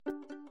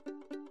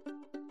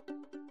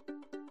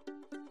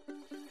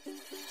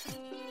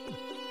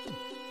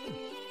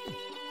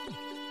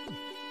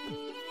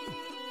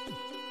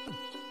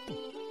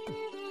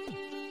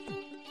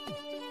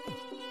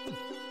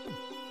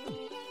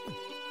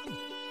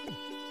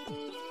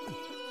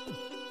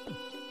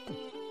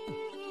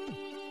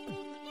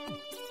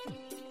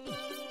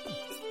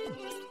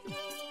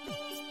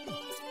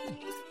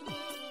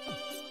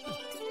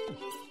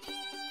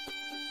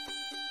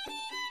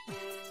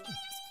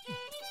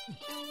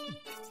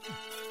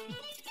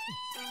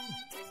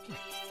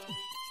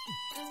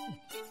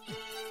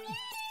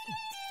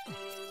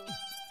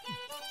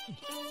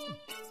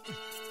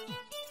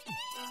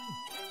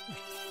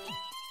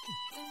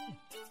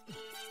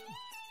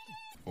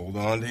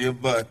Hold on to your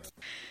butts.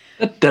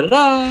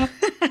 Da-da-da.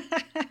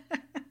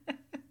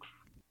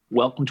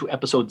 Welcome to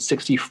episode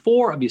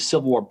 64 of the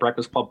Civil War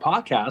Breakfast Club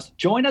podcast.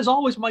 Joined as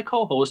always my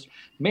co-host,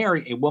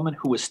 Mary, a woman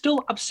who is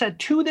still upset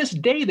to this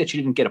day that she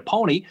didn't get a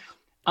pony.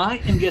 I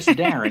am just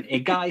Darren, a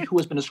guy who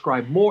has been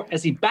described more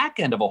as the back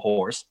end of a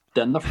horse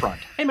than the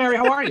front. Hey, Mary,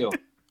 how are you?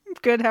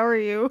 Good. How are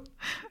you?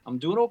 I'm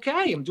doing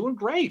okay. I'm doing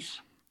great.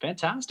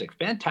 Fantastic.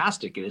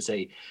 It is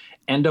a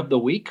end of the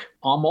week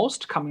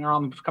almost coming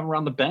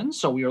around the bend.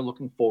 So we are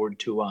looking forward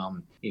to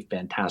a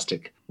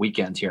fantastic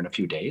weekend here in a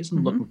few days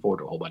and looking forward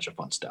to a whole bunch of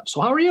fun stuff. So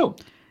how are you?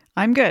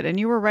 I'm good. And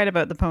you were right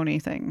about the pony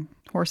thing.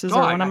 Horses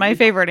are one of my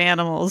favorite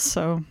animals.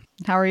 So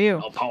how are you?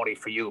 No pony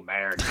for you,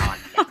 Mary.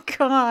 Oh,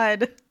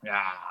 God.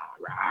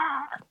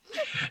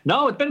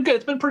 No, it's been good.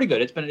 It's been pretty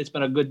good. It's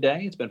been a good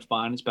day. It's been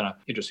fun. It's been an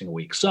interesting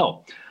week.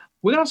 So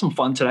we're going to have some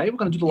fun today. We're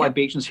going to do the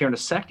libations here in a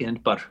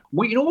second. But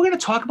we're going to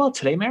talk about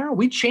today, Mara?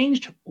 We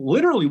changed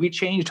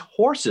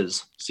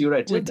horses. See what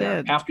I did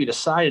there? After we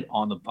decided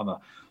on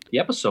the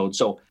episode.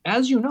 So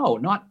as you know,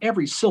 not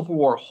every Civil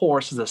War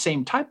horse is the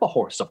same type of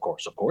horse, of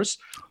course.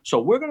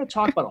 So we're going to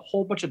talk about a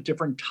whole bunch of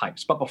different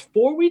types. But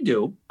before we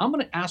do, I'm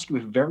going to ask you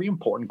a very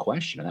important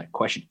question. And that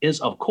question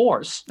is, of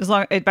course...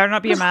 It better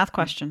not be a math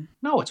question.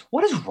 No, it's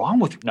what is wrong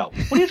with you? No.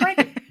 What are you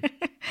drinking?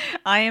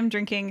 I am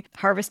drinking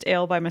Harvest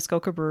Ale by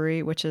Muskoka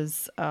Brewery, which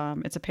is,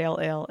 it's a pale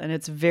ale, and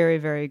it's very,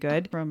 very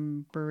good.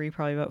 From brewery,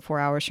 probably about 4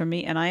 hours from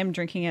me. And I am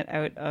drinking it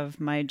out of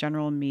my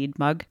General Mead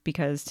mug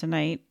because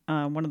tonight,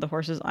 one of the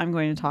horses I'm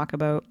going to talk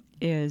about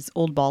is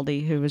Old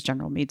Baldy, who was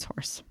General Mead's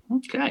horse.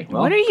 Okay.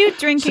 Well, what are you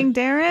drinking,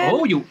 Darren?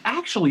 Oh, you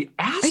actually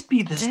asked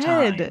me this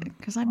time.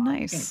 Because I'm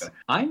nice.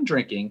 I'm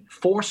drinking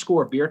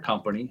Fourscore Beer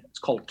Company. It's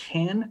called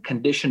Can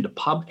Conditioned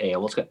Pub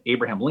Ale. It's got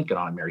Abraham Lincoln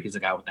on it, Mary. He's the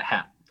guy with the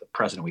hat.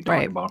 President we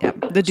talked about.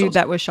 Yep. The dude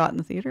that was shot in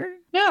the theater?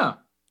 Yeah.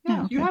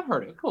 Okay. You have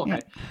heard of it. Cool. Yeah.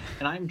 Okay.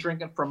 And I'm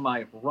drinking from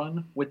my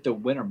Run with the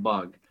Winter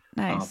mug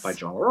by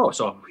John LaRoe.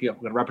 So I'm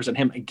going to represent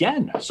him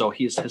again. So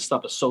his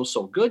stuff is so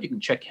good. You can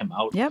check him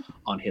out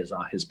on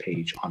his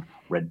page on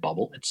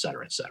Redbubble, et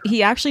cetera, et cetera.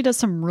 He actually does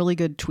some really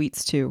good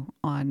tweets too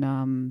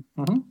on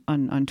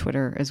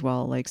Twitter as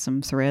well, like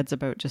some threads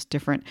about just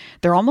different.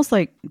 They're almost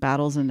like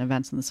battles and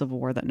events in the Civil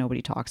War that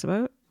nobody talks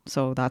about.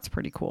 So that's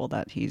pretty cool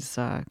that he's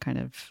kind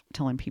of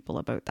telling people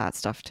about that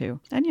stuff too.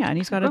 And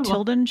he's got a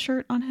Tilden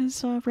shirt on his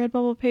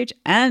Redbubble page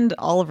and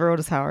Oliver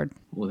Otis Howard.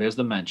 Well, there's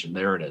the mention.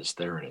 There it is.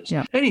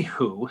 Yeah.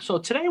 Anywho, so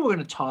today we're going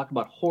to talk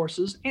about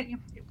horses.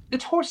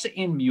 It's horses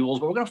and mules,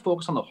 but we're going to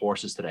focus on the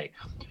horses today.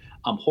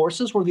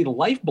 Horses were the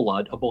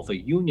lifeblood of both the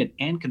Union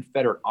and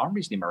Confederate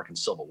armies in the American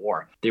Civil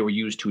War. They were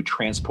used to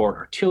transport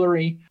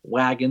artillery,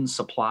 wagons,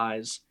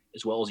 supplies,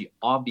 as well as the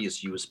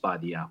obvious use by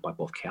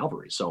both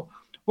cavalry. So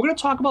we're going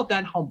to talk about that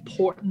and how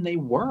important they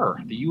were.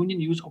 The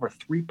Union used over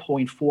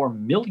 3.4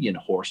 million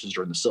horses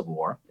during the Civil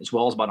War, as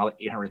well as about another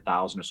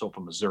 800,000 or so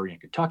from Missouri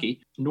and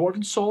Kentucky.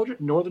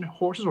 Northern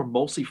horses were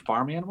mostly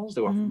farm animals.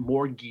 They were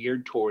more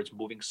geared towards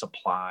moving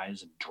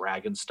supplies and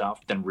dragging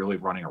stuff than really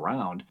running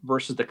around,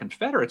 versus the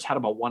Confederates had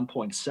about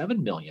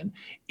 1.7 million,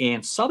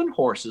 and Southern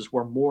horses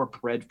were more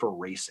bred for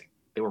racing.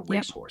 They were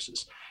race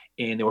horses,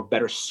 and they were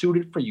better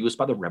suited for use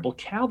by the rebel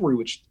cavalry,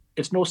 which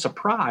it's no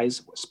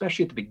surprise,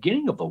 especially at the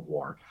beginning of the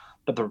war,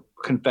 that the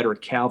Confederate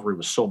cavalry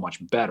was so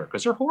much better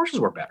because their horses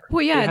were better.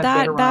 Well,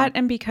 that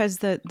and because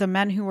the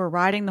men who were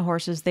riding the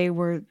horses, they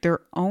were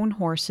their own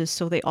horses,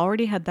 so they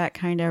already had that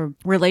kind of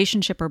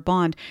relationship or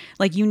bond.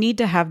 Like you need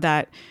to have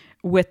that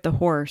with the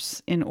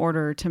horse in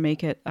order to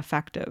make it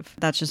effective.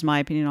 That's just my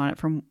opinion on it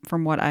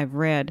from what I've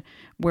read.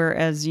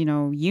 Whereas,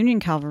 Union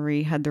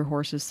cavalry had their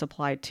horses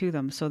supplied to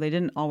them, so they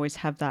didn't always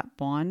have that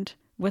bond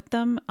with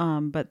them.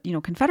 But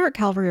Confederate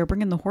cavalry are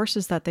bringing the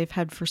horses that they've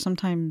had for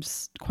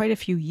sometimes quite a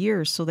few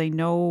years. So they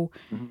know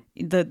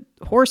the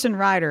horse and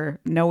rider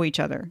know each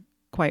other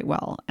quite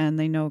well. And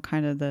they know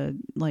kind of the,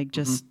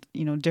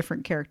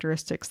 different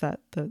characteristics that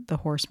the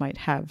horse might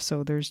have.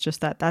 So there's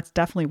just that's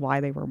definitely why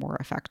they were more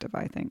effective,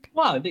 I think.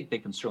 Well, I think they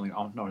can certainly,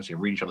 not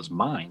necessarily read each other's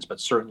minds, but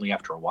certainly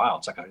after a while,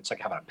 it's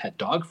like having a pet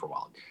dog for a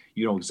while.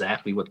 You know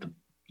exactly what the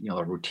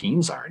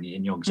routines are, and you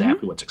know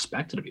exactly what's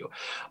expected of you.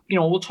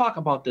 We'll talk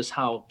about this,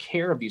 how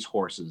care of these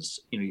horses,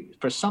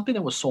 for something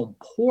that was so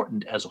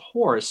important as a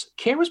horse,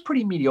 care was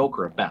pretty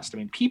mediocre at best. I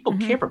mean,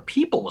 care for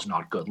people was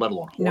not good, let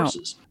alone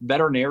horses. No.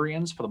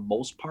 Veterinarians, for the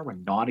most part, were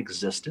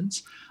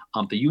non-existent.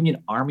 The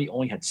Union Army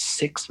only had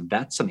 6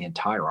 vets in the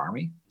entire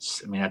army.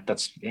 I mean,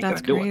 that's gonna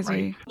do it,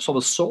 right? So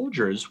the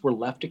soldiers were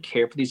left to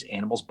care for these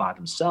animals by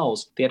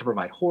themselves. They had to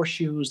provide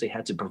horseshoes, they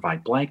had to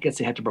provide blankets,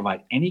 they had to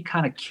provide any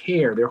kind of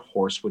care their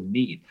horse would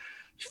need.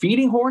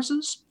 Feeding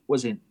horses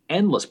was an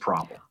endless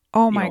problem.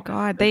 Oh my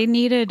God. They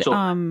needed,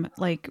 14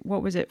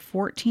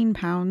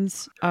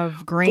 pounds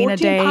of grain a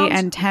day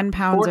and 10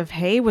 pounds of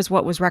hay was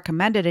what was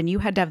recommended. And you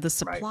had to have the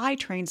supply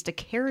trains to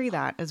carry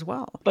that as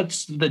well.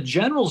 But the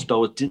generals,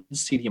 though, didn't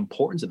see the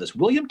importance of this.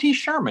 William T.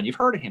 Sherman, you've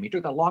heard of him. He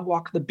took that long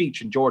walk to the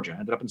beach in Georgia,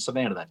 ended up in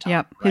Savannah that time.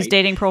 Yep. Right? His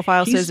dating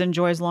profile says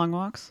enjoys long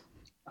walks.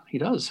 He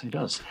does. He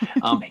does.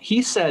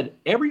 He said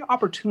every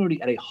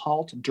opportunity at a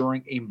halt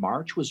during a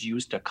march was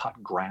used to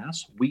cut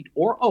grass, wheat,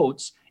 or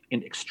oats,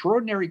 and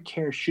extraordinary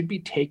care should be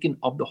taken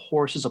of the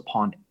horses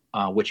upon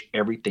which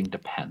everything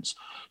depends.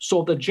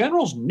 So the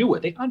generals knew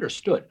it. They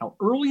understood. Now,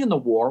 early in the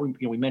war,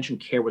 we mentioned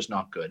care was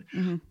not good.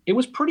 Mm-hmm. It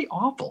was pretty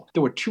awful.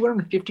 There were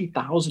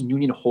 250,000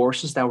 Union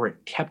horses that were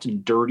kept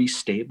in dirty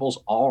stables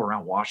all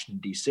around Washington,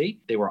 D.C.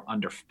 They were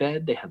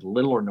underfed. They had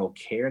little or no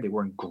care. They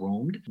weren't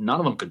groomed. None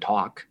of them could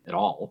talk at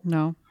all.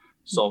 No.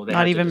 So they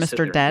not even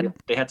Mr. Dead.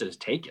 They had to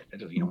just take it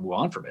and move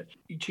on from it.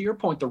 To your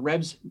point, the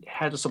Rebs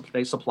had to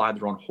they supplied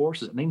their own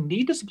horses, and they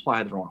need to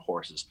supply their own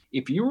horses.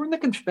 If you were in the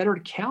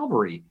Confederate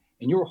cavalry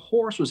and your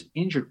horse was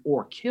injured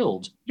or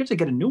killed, you have to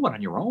get a new one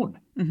on your own.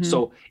 Mm-hmm.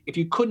 So if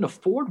you couldn't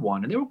afford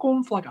one, and they were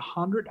going for like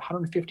 $100,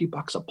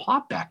 $150 a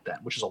pop back then,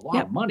 which is a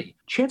lot of money,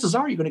 chances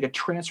are you're going to get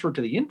transferred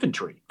to the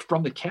infantry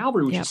from the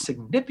cavalry, which is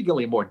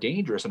significantly more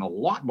dangerous and a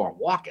lot more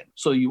walking.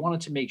 So you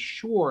wanted to make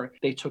sure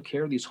they took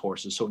care of these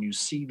horses. So when you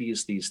see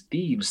these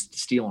thieves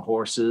stealing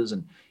horses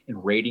and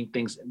raiding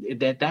things,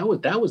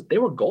 they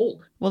were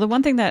gold. Well, the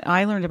one thing that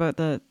I learned about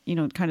the,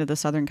 kind of the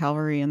Southern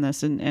Cavalry in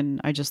this,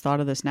 and I just thought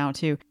of this now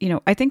too,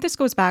 I think this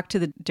goes back to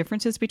the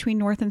differences between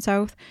North and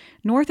South.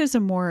 North is a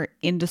more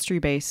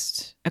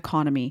industry-based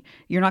economy.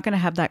 You're not going to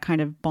have that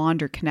kind of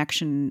bond or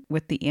connection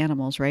with the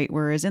animals, right?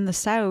 Whereas in the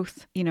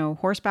South,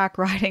 horseback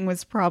riding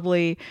was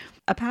probably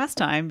a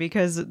pastime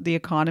because the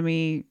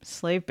economy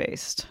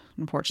slave-based.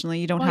 Unfortunately,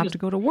 you don't have to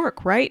go to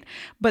work, right?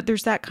 But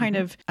there's that kind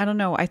of, I don't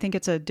know, I think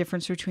it's a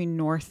difference between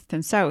North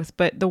and South.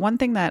 But the one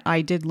thing that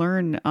I did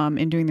learn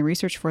in doing the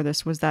research for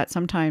this was that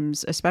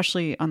sometimes,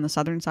 especially on the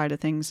Southern side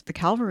of things, the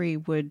cavalry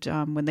would,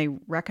 when they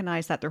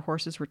recognized that their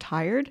horses were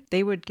tired,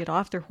 they would get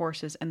off their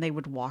horses and they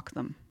would walk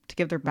them to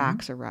give their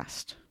backs a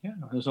rest. Yeah,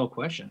 there's no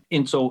question.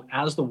 And so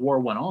as the war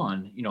went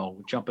on,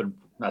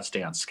 not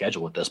stay on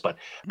schedule with this, but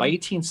by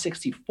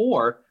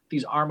 1864,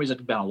 these armies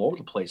had been all over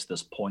the place at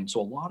this point. So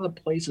a lot of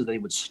the places they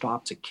would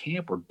stop to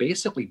camp were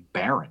basically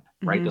barren,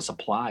 right? Mm-hmm. The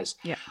supplies.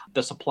 Yeah.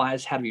 The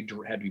supplies had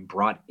to be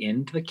brought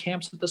into the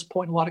camps at this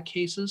point in a lot of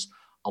cases.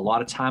 A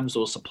lot of times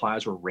those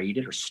supplies were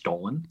raided or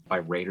stolen by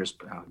raiders,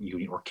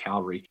 Union or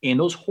cavalry. And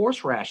those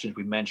horse rations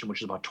we mentioned,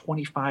 which is about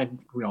 25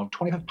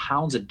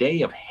 pounds a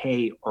day of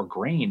hay or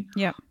grain,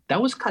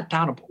 that was cut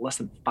down to less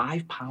than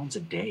 5 pounds a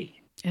day.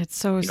 It's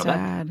so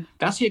sad.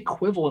 That's the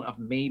equivalent of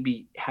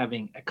maybe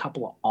having a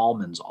couple of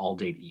almonds all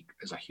day to eat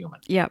as a human.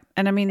 Yeah.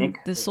 And I mean,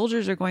 the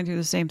soldiers are going through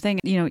the same thing.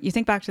 You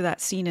think back to that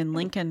scene in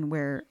Lincoln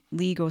where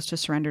Lee goes to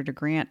surrender to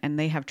Grant and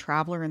they have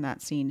Traveler in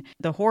that scene.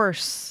 The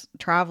horse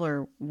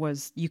Traveler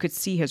you could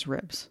see his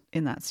ribs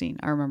in that scene.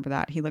 I remember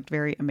that. He looked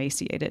very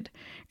emaciated.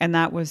 And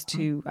that was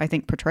to, I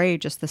think, portray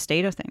just the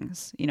state of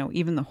things.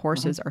 Even the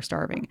horses are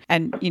starving.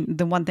 And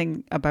the one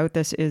thing about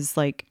this is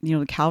the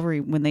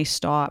cavalry, when they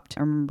stopped,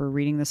 I remember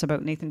reading this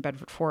about Nathan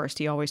Bedford Forrest.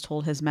 He always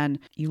told his men,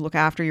 you look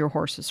after your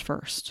horses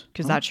first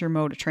because that's your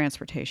mode of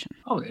transportation.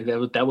 Oh,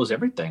 that was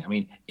everything. I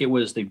mean, it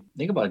was think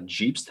about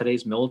Jeeps,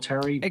 today's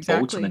military,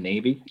 boats in the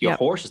Navy. Your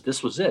horses,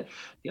 this was it.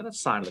 The other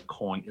side of the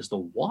coin is the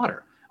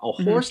water. A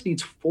horse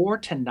needs 4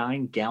 to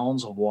 9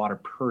 gallons of water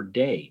per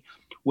day,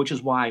 which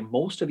is why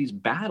most of these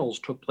battles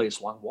took place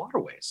along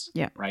waterways,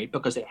 right?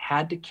 Because they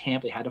had to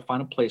camp, they had to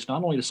find a place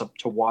not only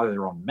to water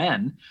their own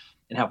men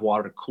and have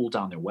water to cool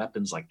down their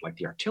weapons like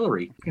the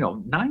artillery.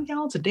 9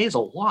 gallons a day is a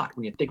lot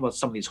when you think about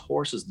some of these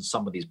horses and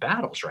some of these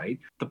battles, right?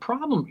 The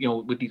problem,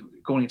 with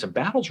going into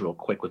battles real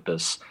quick with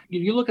this,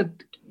 you look at,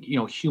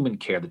 human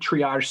care. The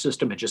triage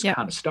system had just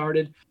kind of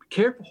started.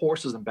 Care for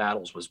horses in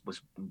battles was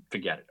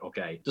forget it,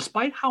 okay?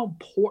 Despite how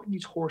important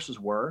these horses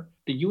were,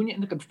 the Union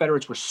and the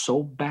Confederates were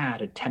so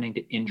bad at tending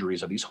to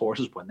injuries of these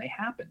horses when they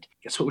happened.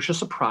 So it was just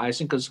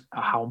surprising because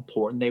how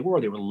important they were.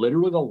 They were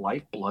literally the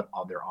lifeblood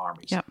of their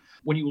armies. Yep.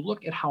 When you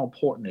look at how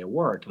important they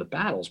were to the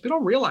battles, we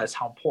don't realize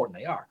how important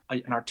they are.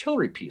 An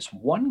artillery piece,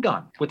 one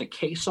gun with a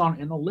caisson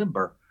and a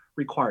limber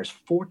requires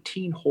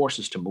 14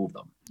 horses to move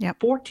them. Yep.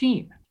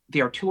 14.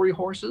 The artillery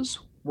horses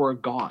were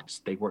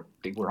gods. They were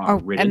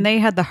on ridden. And they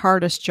had the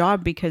hardest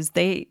job because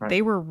they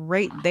were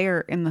right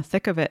there in the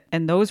thick of it.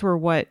 And those were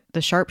what the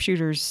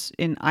sharpshooters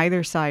in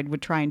either side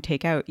would try and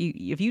take out.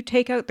 If you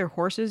take out their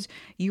horses,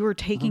 you are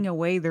taking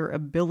away their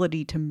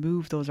ability to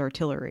move those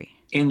artillery.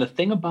 And the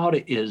thing about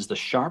it is the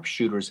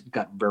sharpshooters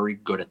got very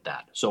good at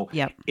that. So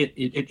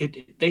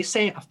they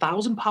say a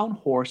 1,000-pound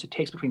horse, it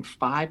takes between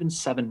 5 and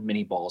 7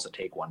 mini balls to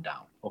take one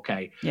down.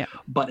 Okay. Yeah.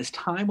 But as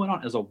time went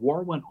on, as the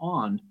war went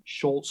on,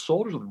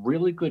 soldiers with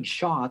really good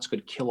shots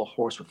could kill a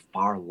horse with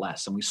far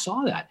less. And we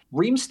saw that.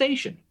 Reams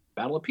Station,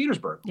 Battle of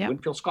Petersburg,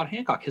 Winfield Scott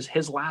Hancock,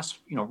 his last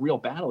real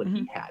battle that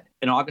he had.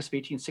 In August of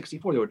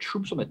 1864, there were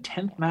troops from the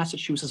 10th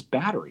Massachusetts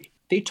Battery.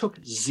 They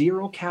took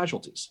 0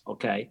 casualties,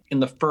 okay? In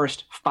the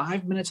first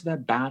 5 minutes of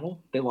that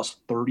battle, they lost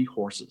 30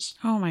 horses.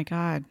 Oh, my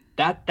God.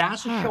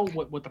 That's to show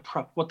what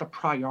the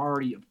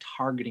priority of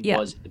targeting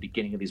was at the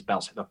beginning of these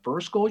battles. The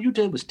first goal you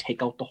did was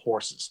take out the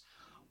horses.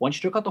 Once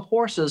you took out the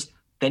horses,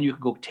 then you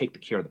could go take the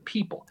care of the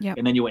people. Yep.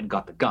 And then you went and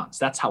got the guns.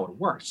 That's how it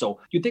worked. So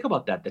you think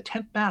about that. The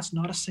 10th Mass,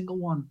 not a single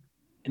one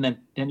And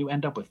then you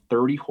end up with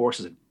 30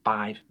 horses in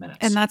 5 minutes.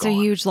 And that's gone. a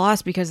huge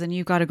loss, because then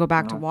you got to go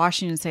back to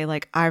Washington and say,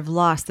 like, I've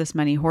lost this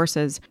many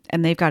horses,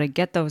 and they've got to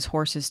get those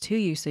horses to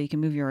you so you can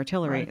move your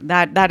artillery.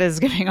 Right. That is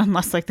giving,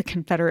 unless like the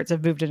Confederates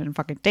have moved in and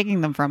fucking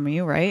taking them from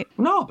you, right?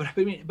 No, but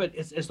I mean, but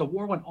as the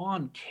war went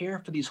on, care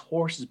for these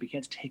horses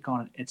began to take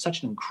on it's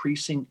such an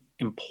increasing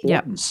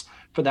importance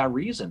for that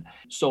reason.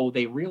 So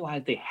they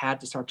realized they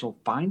had to start to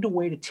find a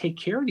way to take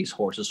care of these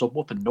horses. So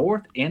both the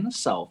North and the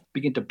South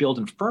began to build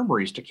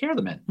infirmaries to care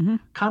them in,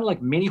 kind of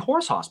like mini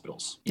horse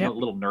hospitals. You know,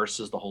 little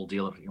nurses, the whole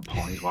deal of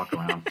ponies walking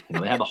around.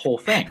 They have the whole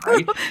thing,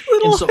 right?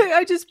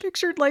 I just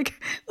pictured like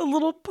a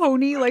little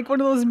pony, like one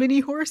of those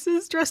mini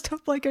horses dressed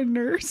up like a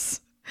nurse.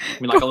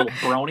 I mean, like a little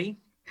brony?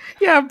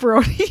 Yeah,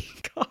 brony.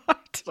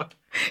 God.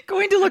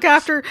 Going to look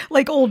after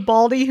like old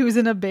Baldy, who's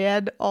in a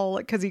bed all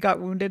because he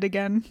got wounded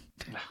again.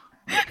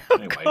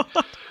 Anyway.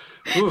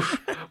 Oof.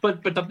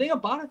 But the thing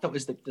about it, though,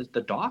 is that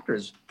the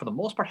doctors, for the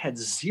most part, had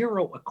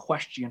zero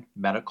equestrian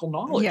medical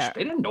knowledge. Yeah.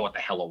 They didn't know what the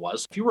hell it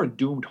was. If you were a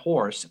doomed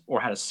horse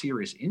or had a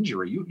serious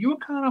injury, you were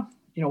kind of,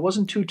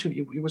 wasn't too,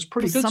 it was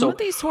pretty good. Some of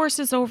these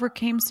horses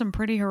overcame some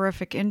pretty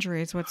horrific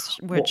injuries,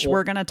 which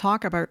we're going to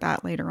talk about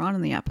that later on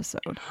in the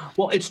episode.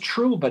 Well, it's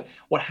true, but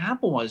what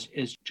happened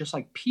is just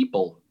like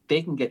people,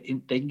 they can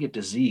get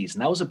disease,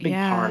 and that was a big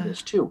part of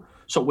this too.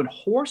 So when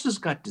horses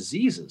got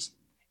diseases,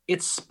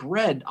 it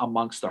spread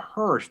amongst the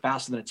herd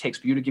faster than it takes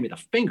for you to give me the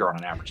finger on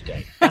an average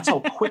day. That's how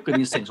quickly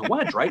these things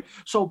went, right?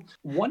 So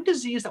one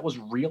disease that was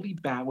really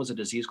bad was a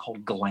disease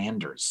called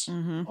glanders.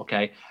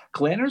 Okay,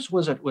 glanders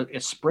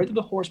it spread to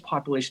the horse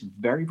population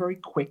very, very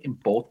quick in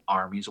both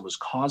armies. It was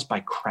caused by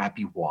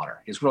crappy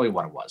water. Is really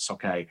what it was.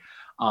 Okay,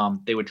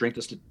 they would drink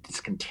this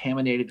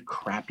contaminated,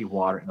 crappy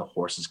water, and the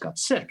horses got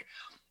sick.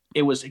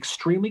 It was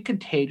extremely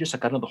contagious. It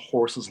got into the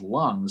horse's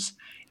lungs,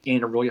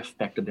 and it really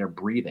affected their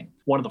breathing.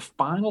 One of the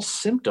final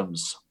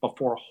symptoms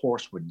before a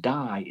horse would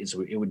die is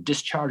it would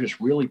discharge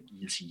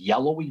this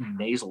yellowy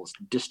nasal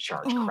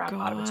discharge crap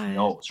out of its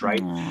nose,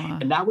 right?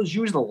 And that was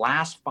usually the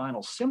last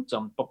final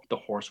symptom, but the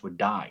horse would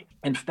die.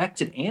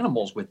 Infected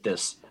animals with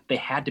this, they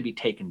had to be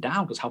taken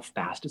down because how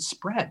fast it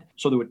spread.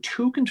 So there were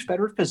two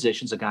Confederate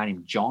physicians, a guy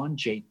named John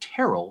J.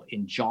 Terrell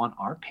and John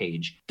R.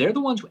 Page. They're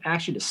the ones who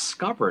actually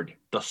discovered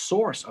the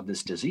source of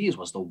this disease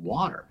was the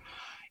water.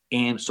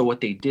 And so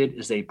what they did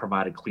is they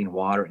provided clean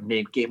water, and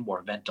they gave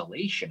more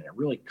ventilation, and it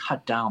really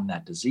cut down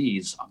that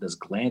disease of this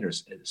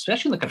glanders,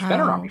 especially in the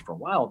Confederate Army for a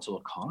while until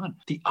it caught on.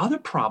 The other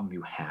problem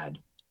you had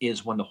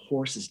is when the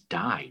horses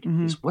died,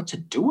 is what to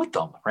do with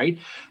them, right?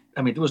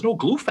 I mean, there was no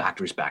glue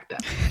factories back then.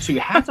 So you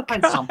had to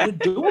find something to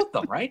do with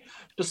them, right?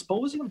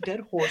 Disposing of dead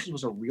horses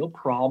was a real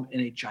problem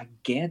and a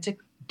gigantic,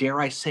 dare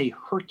I say,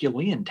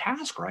 Herculean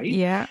task, right?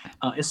 Yeah.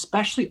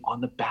 Especially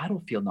on the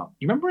battlefield. Now,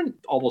 you remember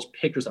all those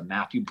pictures that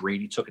Matthew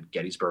Brady took at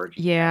Gettysburg?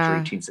 Yeah. After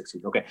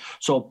 1860. Okay.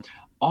 So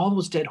all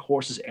those dead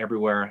horses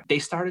everywhere, they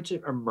started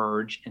to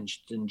emerge and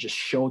just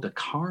show the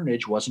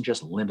carnage wasn't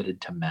just limited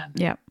to men.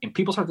 Yeah. And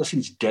people started to see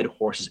these dead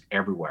horses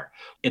everywhere.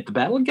 At the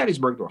Battle of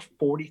Gettysburg, there were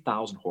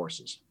 40,000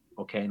 horses.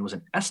 Okay, and it was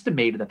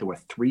estimated that there were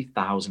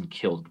 3,000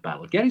 killed at the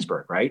Battle of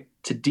Gettysburg, right?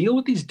 To deal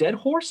with these dead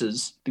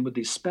horses, there were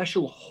these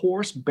special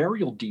horse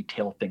burial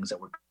detail things that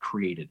were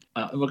created.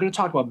 And we're going to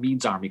talk about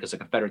Meade's army because the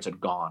Confederates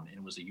had gone, and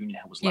it was the Union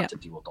that was left to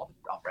deal with all the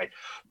stuff, right?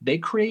 They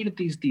created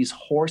these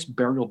horse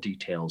burial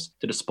details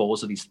to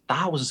dispose of these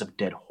thousands of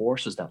dead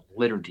horses that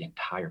littered the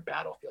entire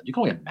battlefield. You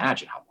can only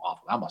imagine how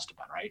awful that must have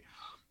been, right?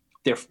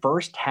 Their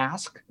first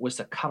task was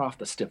to cut off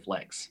the stiff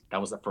legs. That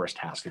was the first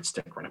task. It'd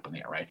stick right up in the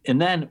air, right? And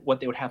then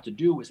what they would have to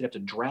do is they'd have to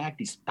drag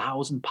these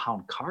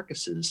 1,000-pound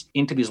carcasses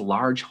into these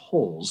large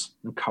holes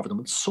and cover them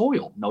with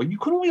soil. Now, you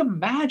can only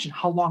imagine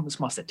how long this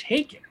must have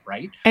taken,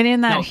 right? And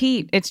in that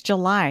heat, it's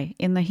July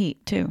in the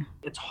heat too.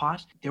 It's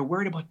hot. They're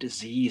worried about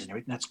disease and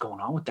everything that's going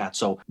on with that.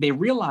 So they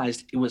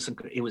realized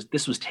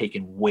this was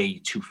taking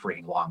way too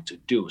freaking long to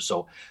do.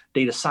 So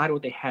they decided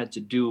what they had to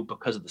do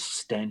because of the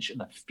stench and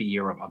the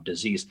fear of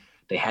disease.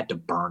 They had to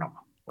burn them,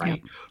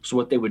 right? Yep. So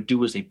what they would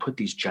do is they put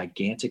these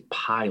gigantic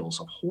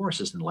piles of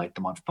horses and light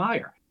them on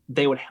fire.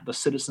 The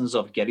citizens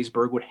of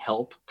Gettysburg would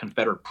help.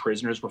 Confederate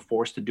prisoners were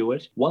forced to do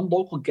it. One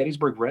local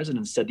Gettysburg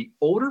resident said the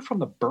odor from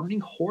the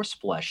burning horse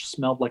flesh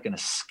smelled like an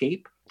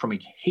escape from a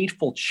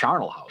hateful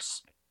charnel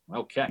house.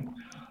 Okay.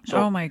 So,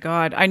 oh my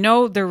God. I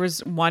know there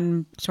was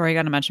one, sorry, I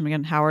got to mention him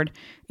again, Howard,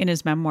 in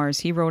his memoirs,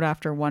 he wrote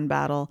after one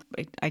battle,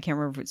 I can't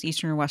remember if it's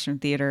Eastern or Western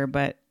Theater,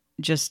 but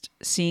just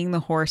seeing the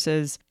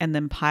horses and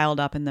then piled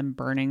up and then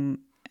burning,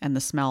 and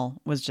the smell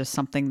was just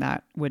something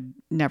that would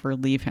never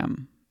leave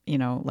him.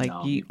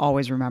 He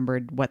always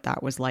remembered what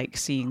that was like,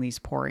 seeing these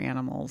poor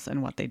animals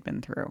and what they'd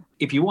been through.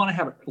 If you want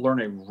to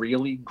learn a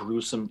really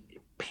gruesome,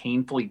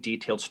 painfully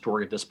detailed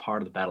story of this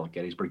part of the Battle of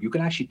Gettysburg, you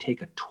can actually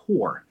take a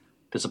tour.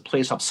 There's a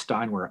place off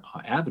Steinwehr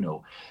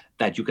Avenue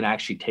that you can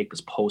actually take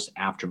this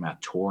post-aftermath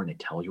tour, and they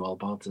tell you all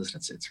about this.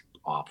 It's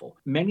awful.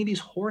 Many of these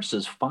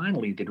horses,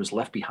 finally, they was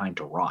left behind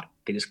to rot.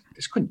 They just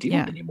couldn't deal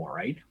with it anymore,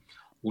 right?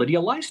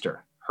 Lydia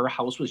Leister, her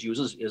house was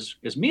used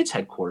as Meade's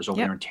headquarters over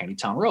there in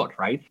Taneytown Road,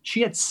 right? She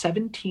had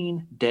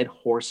 17 dead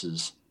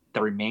horses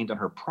that remained on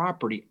her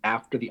property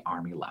after the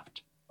Army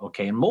left.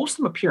 Okay, and most of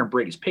them appear in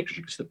Brady's pictures.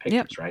 You can see the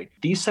pictures, right?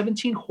 These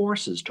 17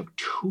 horses took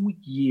 2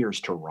 years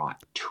to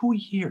rot. 2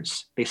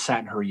 years they sat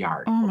in her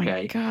yard. Oh okay?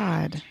 my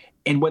God.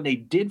 And when they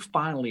did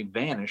finally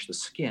vanish, the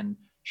skin,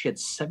 she had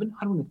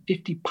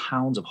 750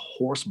 pounds of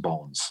horse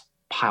bones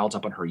piled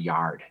up in her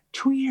yard.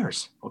 2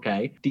 years,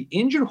 okay? The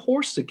injured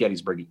horses at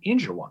Gettysburg, the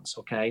injured ones,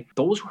 okay?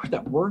 Those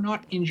that were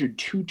not injured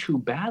too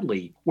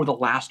badly were the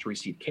last to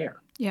receive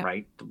care. Yeah.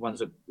 Right? The ones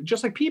that,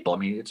 just like people, I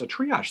mean, it's a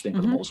triage thing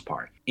for the most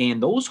part.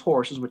 And those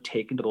horses were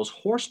taken to those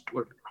horse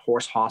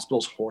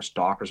hospitals, horse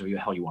doctors, whatever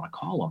the hell you want to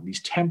call them,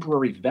 these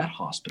temporary vet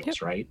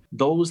hospitals, right?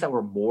 Those that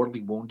were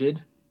mortally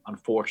wounded,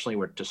 unfortunately,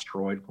 were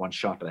destroyed, one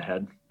shot to the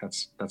head.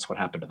 That's what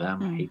happened to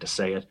them. I hate to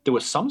say it. There were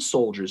some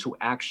soldiers who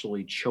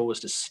actually chose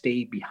to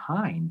stay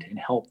behind and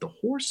help the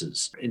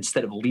horses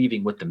instead of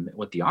leaving with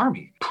the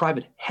Army.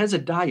 Private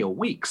Hezekiah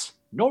Weeks,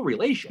 no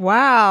relation.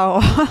 Wow.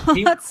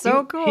 That's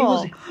so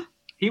cool.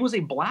 He was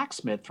a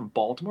blacksmith from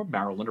Baltimore,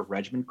 Maryland, a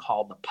regiment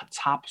called the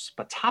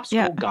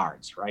Patapsco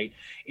Guards, right?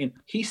 And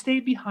he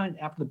stayed behind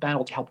after the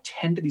battle to help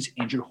tend to these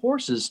injured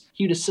horses.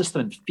 He would assist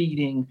them in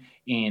feeding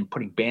and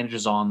putting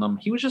bandages on them.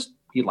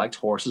 He liked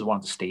horses,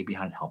 wanted to stay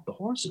behind and help the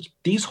horses.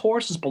 These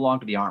horses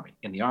belonged to the Army,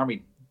 and the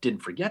Army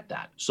didn't forget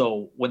that.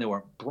 So when they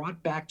were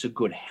brought back to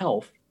good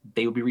health,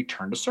 they would be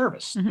returned to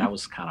service. That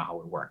was kind of how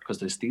it worked, because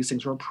these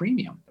things were a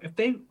premium. If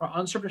they were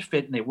unserved or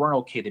fit and they weren't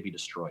okay, they'd be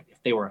destroyed.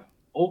 If they were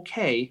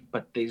okay,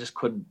 but they just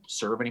couldn't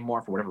serve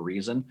anymore for whatever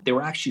reason, they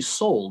were actually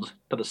sold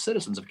to the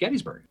citizens of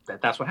Gettysburg.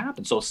 That's what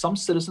happened. So some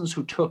citizens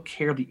who took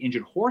care of the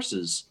injured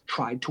horses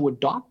tried to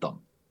adopt them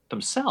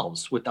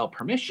themselves without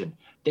permission.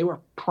 They were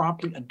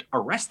promptly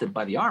arrested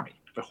by the Army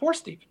for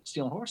horse thief,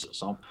 stealing horses.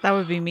 So that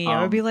would be me. I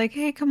would be like,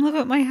 hey, come live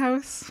at my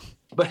house.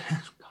 But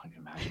God,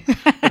 imagine.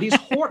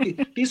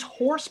 But these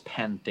horse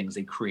pen things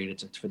they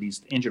created for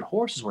these injured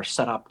horses were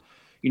set up,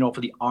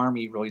 for the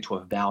Army really to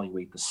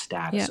evaluate the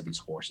status of these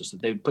horses. So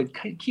they would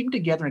keep them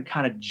together and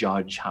kind of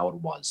judge how it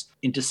was,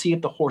 and to see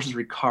if the horse's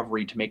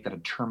recovery, to make that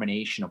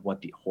determination of what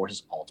the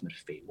horse's ultimate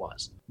fate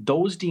was.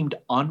 Those deemed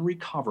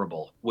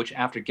unrecoverable, which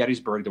after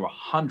Gettysburg, there were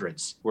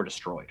hundreds, were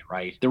destroyed,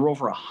 right? There were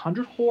over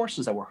 100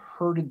 horses that were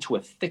herded to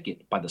a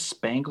thicket by the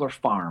Spangler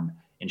farm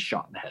and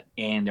shot in the head.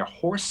 And their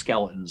horse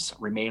skeletons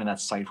remained on that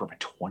site for over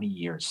 20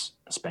 years,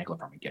 the Spangler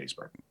farm in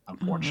Gettysburg,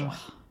 unfortunately.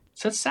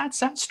 So it's a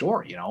sad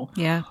story,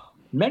 Yeah.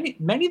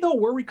 Many, though,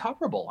 were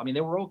recoverable. I mean,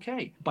 they were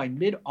okay. By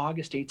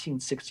mid-August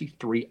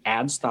 1863,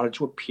 ads started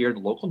to appear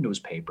in local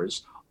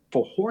newspapers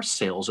for horse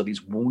sales of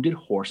these wounded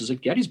horses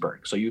at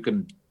Gettysburg. So you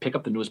can pick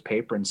up the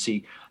newspaper and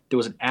see there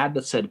was an ad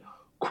that said,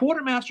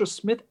 Quartermaster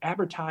Smith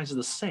advertises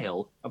the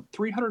sale of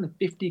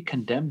 350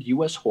 condemned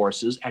U.S.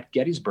 horses at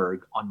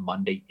Gettysburg on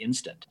Monday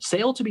instant.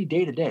 Sale to be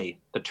day-to-day,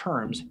 the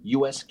terms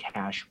U.S.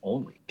 cash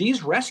only.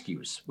 These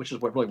rescues, which is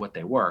really what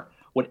they were,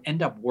 would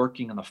end up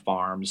working on the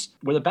farms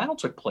where the battle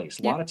took place.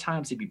 A lot of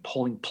times they'd be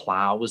pulling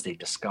plows, they'd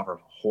discover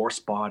horse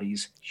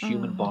bodies,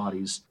 human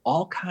bodies,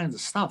 all kinds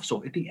of stuff.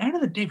 So at the end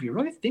of the day, if you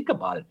really think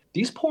about it,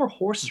 these poor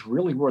horses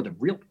really were the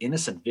real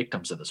innocent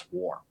victims of this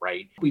war,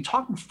 right? We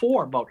talked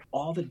before about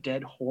all the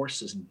dead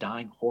horses and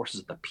dying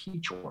horses at the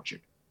peach orchard,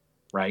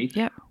 right?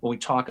 Yeah. When we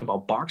talk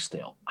about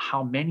Barksdale,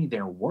 how many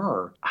there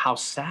were, how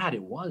sad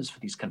it was for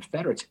these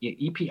Confederates.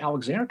 E.P.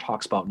 Alexander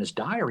talks about in his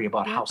diary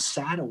about how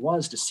sad it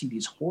was to see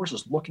these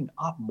horses looking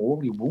up,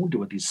 mortally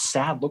wounded, with these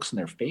sad looks in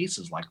their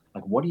faces, like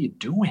what are you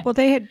doing? Well,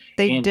 they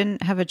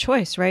didn't have a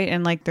choice, right?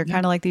 And they're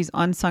kind of like these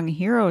unsung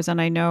heroes. And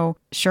I know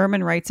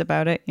Sherman writes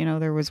about it.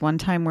 There was one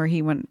time where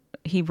he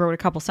wrote a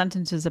couple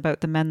sentences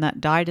about the men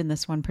that died in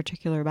this one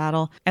particular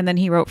battle. And then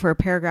he wrote for a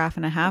paragraph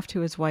and a half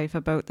to his wife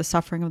about the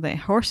suffering of the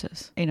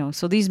horses.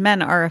 So these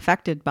men are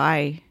affected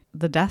by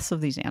the deaths of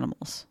these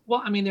animals.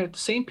 Well, I mean, they're the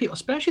same people,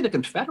 especially the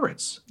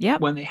Confederates. Yeah.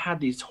 When they had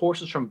these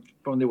horses from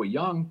when they were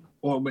young,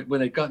 or when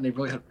they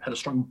really had a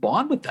strong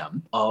bond with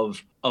them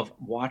of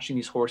watching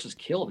these horses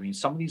killed. I mean,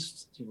 some of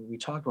these, we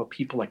talk about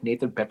people like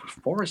Nathan Bedford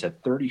Forrest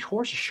had 30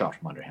 horses shot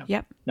from under him.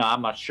 Yep. Now,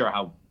 I'm not sure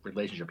how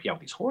relationship he had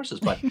with these horses,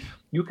 but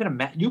you can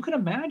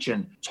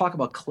imagine, talk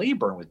about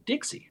Claiborne with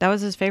Dixie. That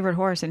was his favorite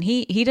horse, and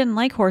he didn't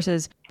like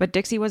horses, but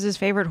Dixie was his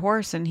favorite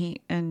horse,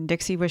 and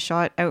Dixie was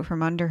shot out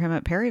from under him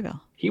at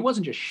Perryville. He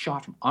wasn't just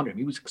shot from under him;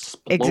 he was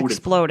exploded. It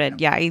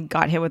exploded. Yeah, he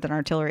got hit with an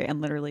artillery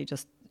and literally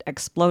just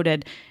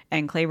exploded,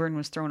 and Claiborne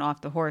was thrown off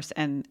the horse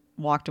and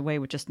walked away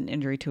with just an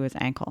injury to his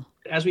ankle.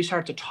 As we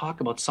start to talk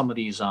about some of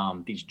these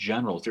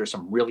generals, there's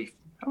some really,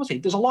 I don't say,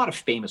 there's a lot of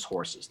famous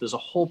horses. There's a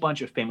whole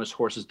bunch of famous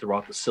horses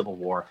throughout the Civil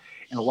War,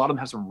 and a lot of them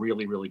have some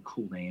really, really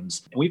cool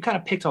names. And we've kind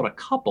of picked out a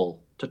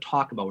couple to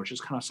talk about, which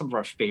is kind of some of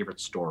our favorite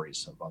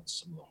stories about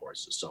some of the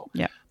horses. So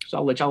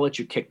I'll let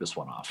you kick this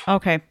one off.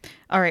 Okay.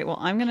 All right. Well,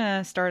 I'm going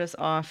to start us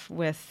off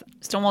with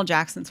Stonewall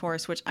Jackson's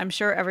horse, which I'm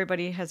sure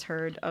everybody has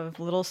heard of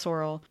Little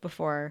Sorrel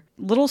before.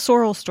 Little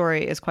Sorrel's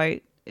story is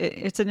quite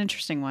It's an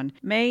interesting one.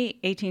 May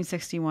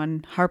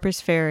 1861, Harper's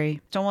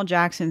Ferry, Stonewall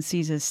Jackson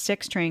seizes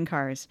 6 train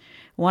cars.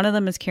 One of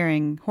them is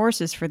carrying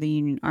horses for the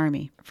Union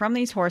Army. From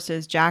these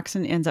horses,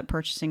 Jackson ends up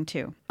purchasing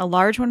 2. A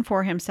large one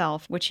for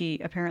himself, which he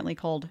apparently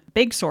called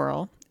Big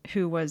Sorrel,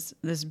 who was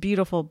this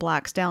beautiful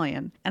black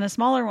stallion, and a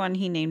smaller one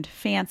he named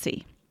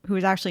Fancy, who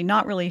was actually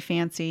not really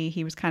fancy.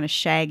 He was kind of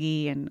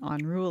shaggy and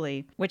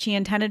unruly, which he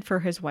intended for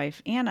his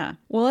wife, Anna.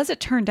 Well, as it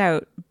turned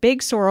out,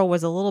 Big Sorrel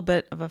was a little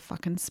bit of a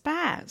fucking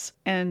spaz.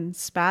 And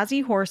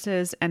spazzy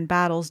horses and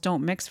battles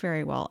don't mix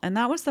very well. And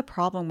that was the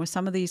problem with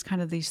some of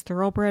these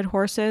thoroughbred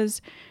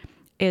horses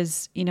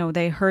is,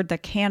 they heard the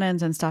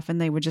cannons and stuff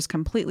and they would just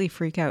completely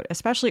freak out,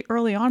 especially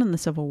early on in the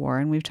Civil War.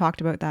 And we've talked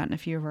about that in a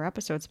few of our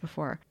episodes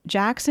before.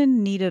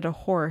 Jackson needed a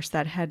horse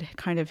that had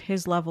kind of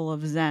his level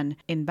of zen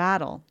in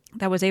battle,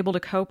 that was able to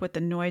cope with the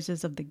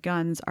noises of the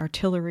guns,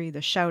 artillery,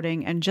 the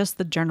shouting, and just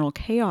the general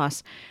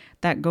chaos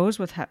that goes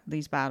with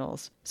these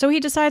battles. So he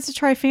decides to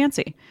try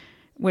Fancy,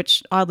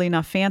 which, oddly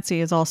enough, Fancy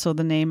is also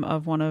the name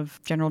of one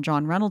of General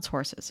John Reynolds'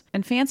 horses.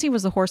 And Fancy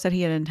was the horse that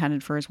he had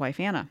intended for his wife,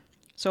 Anna.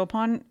 So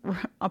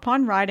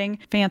upon riding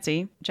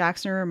Fancy,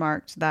 Jackson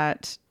remarked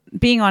that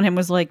being on him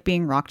was like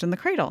being rocked in the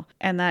cradle,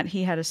 and that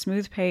he had a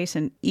smooth pace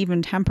and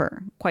even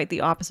temper, quite the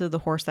opposite of the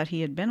horse that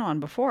he had been on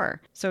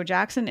before. So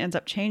Jackson ends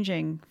up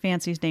changing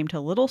Fancy's name to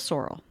Little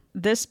Sorrel.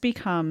 This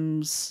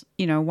becomes,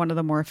 one of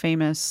the more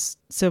famous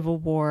Civil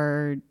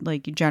War,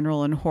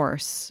 general and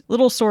horse.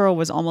 Little Sorrel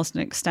was almost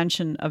an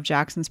extension of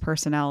Jackson's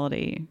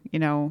personality.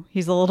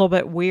 He's a little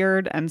bit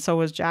weird, and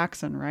so is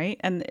Jackson, right?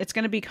 And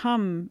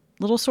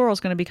Little Sorrel is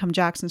going to become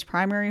Jackson's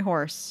primary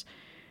horse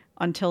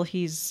until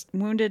he's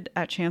wounded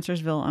at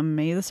Chancellorsville on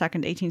May the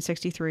 2nd,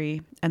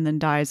 1863, and then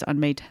dies on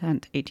May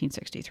 10th,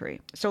 1863.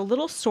 So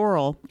Little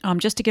Sorrel,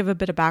 just to give a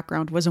bit of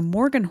background, was a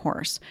Morgan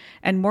horse,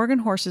 and Morgan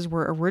horses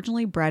were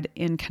originally bred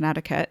in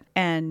Connecticut,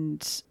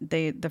 and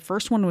the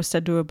first one was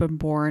said to have been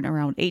born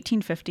around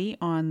 1850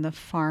 on the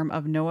farm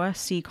of Noah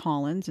C.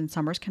 Collins in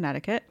Somers,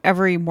 Connecticut.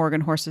 Every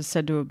Morgan horse is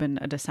said to have been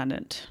a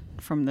descendant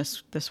from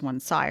this one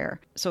sire.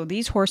 So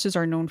these horses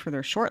are known for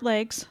their short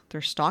legs,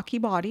 their stocky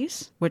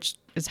bodies, which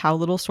is how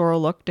Little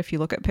Sorrel looked. If you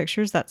look at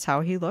pictures, that's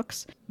how he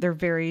looks. They're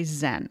very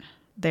zen.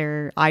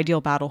 They're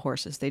ideal battle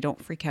horses. They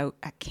don't freak out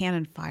at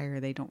cannon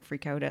fire. They don't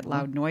freak out at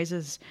loud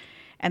noises.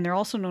 And they're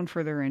also known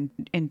for their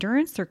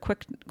endurance, their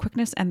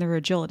quickness, and their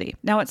agility.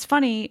 Now, it's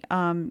funny,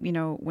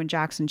 when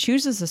Jackson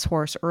chooses this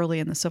horse early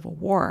in the Civil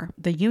War,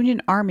 the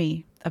Union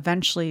Army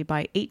eventually,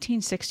 by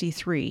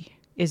 1863,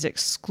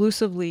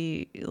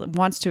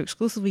 wants to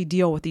exclusively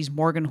deal with these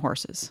Morgan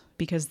horses,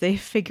 because they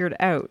figured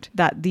out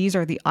that these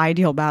are the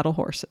ideal battle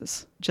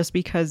horses. Just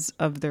because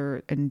of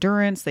their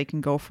endurance, they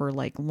can go for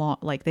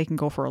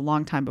a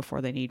long time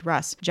before they need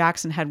rest.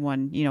 Jackson had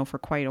one, for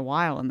quite a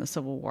while in the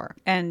Civil War.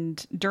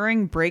 And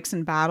during breaks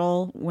in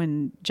battle,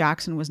 when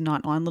Jackson was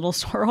not on Little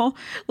Sorrel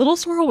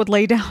would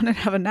lay down and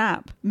have a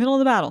nap. Middle of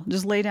the battle,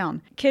 just lay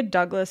down. Kid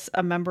Douglas,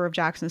 a member of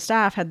Jackson's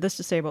staff, had this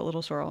to say about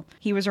Little Sorrel.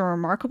 He was a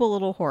remarkable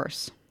little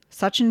horse.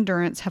 Such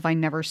endurance have I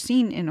never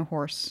seen in a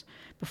horse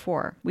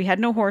before. We had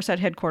no horse at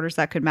headquarters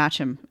that could match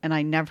him, and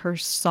I never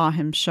saw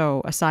him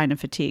show a sign of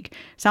fatigue.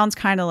 Sounds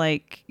kind of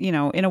like, in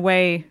a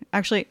way,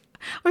 actually,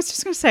 I was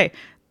just going to say,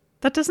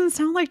 that doesn't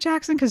sound like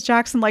Jackson, because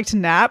Jackson liked to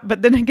nap,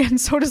 but then again,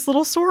 so does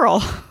Little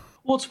Sorrel.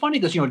 Well, it's funny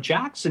because,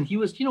 Jackson, he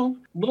was,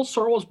 Little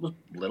Sorrel was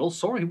Little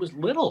Sorrel. He was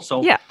little.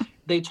 So yeah.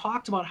 They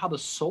talked about how the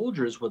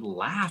soldiers would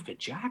laugh at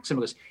Jackson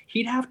because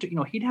he'd have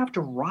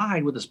to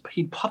ride with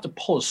he'd have to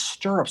pull his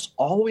stirrups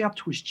all the way up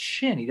to his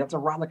chin. He'd have to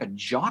ride like a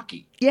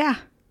jockey. Yeah.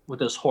 With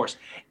this horse.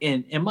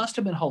 And it must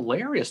have been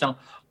hilarious. Now,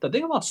 the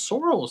thing about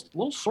Sorrel is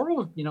Little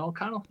Sorrel,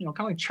 kind of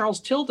like Charles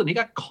Tilden. He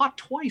got caught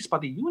twice by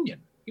the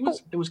Union.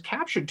 It was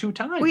captured 2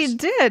 times. We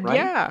did, right?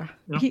 Yeah.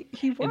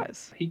 He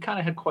was. And he kind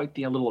of had quite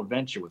the little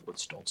adventure with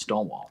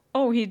Stonewall.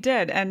 Oh, he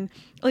did. And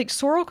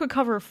Sorrel could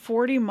cover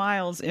 40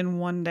 miles in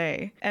one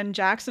day. And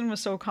Jackson was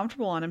so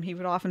comfortable on him, he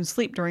would often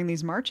sleep during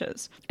these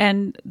marches.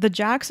 And the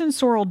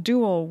Jackson-Sorrel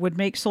duel would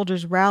make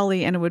soldiers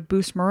rally, and it would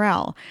boost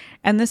morale.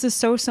 And this is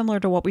so similar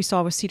to what we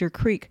saw with Cedar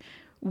Creek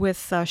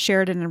with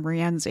Sheridan and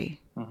Rienzi.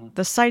 Mm-hmm.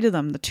 The sight of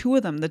them, the two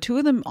of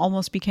them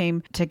almost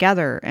became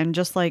together. And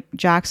just like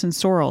Jackson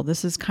Sorrel,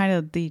 this is kind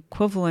of the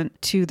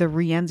equivalent to the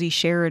Rienzi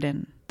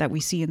Sheridan that we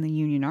see in the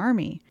Union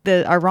Army.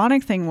 The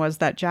ironic thing was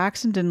that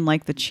Jackson didn't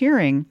like the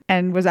cheering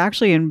and was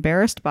actually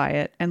embarrassed by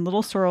it. And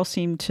Little Sorrel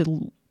seemed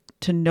to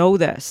know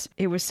this.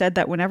 It was said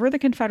that whenever the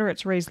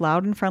Confederates raised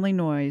loud and friendly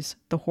noise,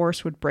 the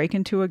horse would break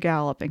into a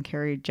gallop and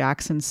carry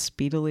Jackson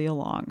speedily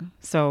along.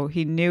 So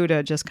he knew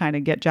to just kind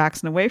of get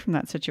Jackson away from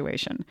that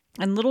situation.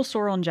 And Little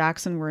Sorrel and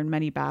Jackson were in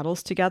many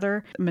battles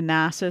together.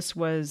 Manassas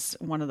was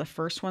one of the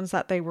first ones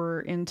that they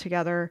were in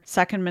together.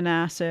 Second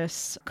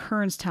Manassas,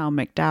 Kernstown,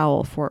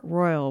 McDowell, Fort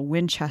Royal,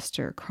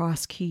 Winchester,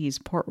 Cross Keys,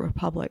 Port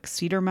Republic,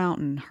 Cedar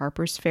Mountain,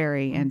 Harper's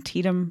Ferry,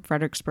 Antietam,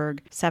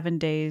 Fredericksburg, 7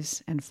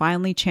 Days, and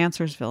finally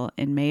Chancellorsville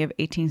in May of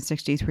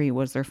 1863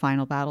 was their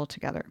final battle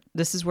together.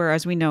 This is where,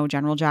 as we know,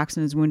 General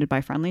Jackson is wounded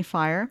by friendly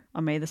fire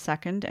on May the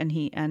 2nd, and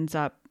he ends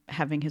up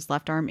having his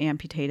left arm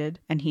amputated,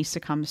 and he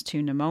succumbs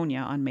to pneumonia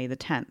on May the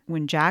 10th.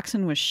 When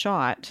Jackson was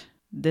shot,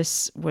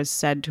 this was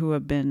said to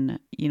have been,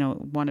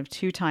 one of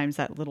two times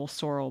that little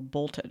sorrel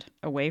bolted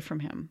away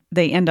from him.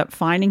 They end up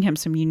finding him.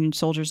 Some Union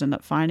soldiers end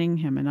up finding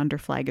him, and under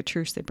flag of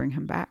truce, they bring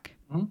him back.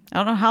 Mm-hmm. I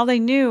don't know how they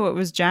knew it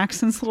was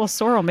Jackson's little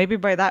sorrel. Maybe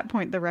by that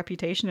point, the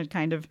reputation had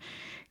kind of,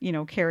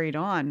 carried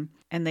on,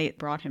 and they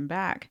brought him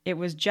back. It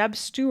was Jeb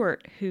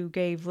Stuart who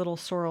gave little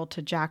sorrel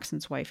to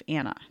Jackson's wife,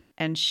 Anna,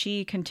 and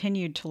she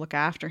continued to look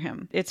after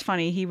him. It's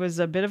funny, he was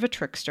a bit of a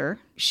trickster.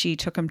 She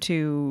took him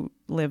to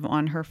live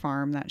on her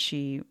farm that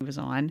she was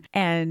on,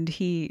 and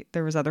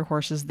there was other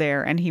horses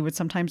there, and he would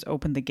sometimes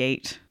open the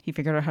gate. He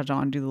figured out how to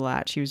undo the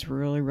latch. He was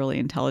really, really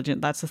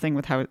intelligent. That's the thing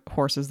with how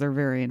horses, they're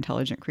very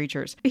intelligent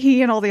creatures.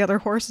 He and all the other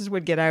horses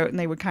would get out, and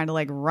they would kind of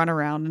like run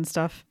around and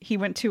stuff. He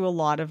went to a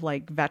lot of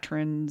like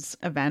veterans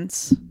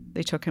events.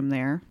 They took him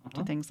there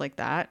to things like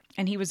that.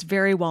 And he was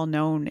very well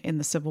known in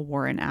the Civil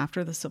War and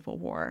after the Civil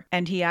War.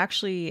 And he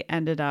actually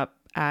ended up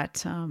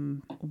at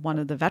one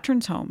of the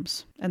veterans'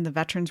 homes, and the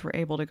veterans were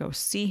able to go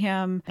see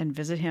him and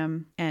visit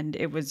him. And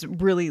it was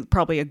really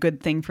probably a good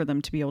thing for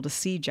them to be able to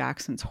see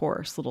Jackson's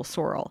horse, Little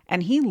Sorrel.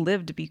 And he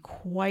lived to be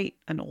quite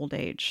an old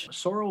age.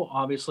 Sorrel,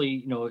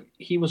 obviously,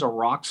 he was a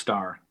rock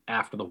star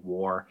after the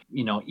war,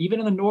 even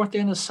in the North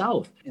and the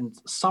South. In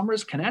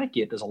Somers,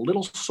 Connecticut, there's a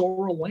Little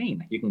Sorrel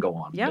Lane you can go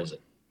on to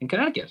visit. In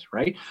Connecticut,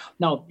 right?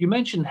 Now, you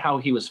mentioned how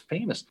he was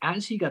famous.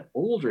 As he got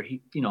older,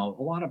 a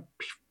lot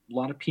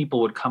of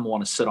people would come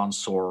want to sit on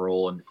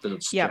Sorrel and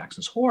visit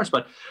Jackson's horse,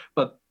 but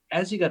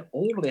as he got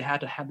older, they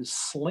had to have this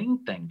sling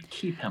thing to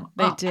keep him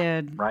up. They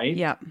did, right?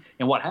 Yeah.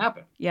 And what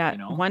happened? Yeah.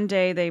 One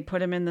day they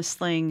put him in the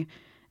sling,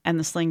 and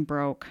the sling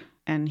broke,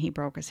 and he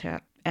broke his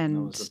hip. And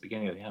that was the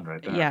beginning of the end,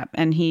 right there. Yeah,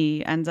 and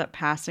he ends up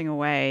passing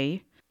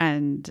away.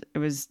 And it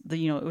was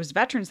it was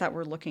veterans that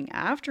were looking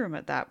after him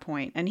at that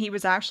point. And he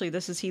was actually,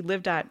 he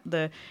lived at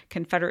the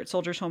Confederate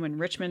soldiers' home in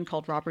Richmond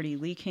called Robert E.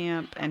 Lee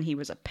Camp. And he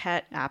was a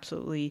pet,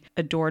 absolutely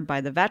adored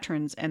by the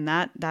veterans. And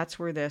that's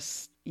where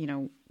this,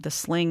 the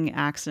sling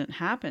accident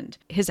happened.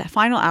 His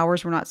final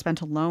hours were not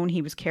spent alone.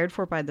 He was cared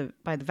for by the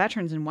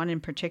veterans, and one in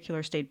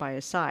particular stayed by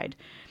his side.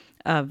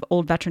 An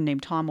old veteran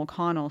named Tom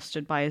O'Connell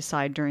stood by his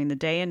side during the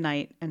day and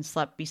night and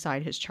slept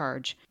beside his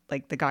charge.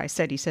 Like the guy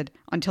said,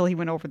 until he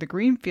went over the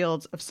green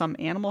fields of some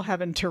animal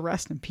heaven to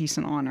rest in peace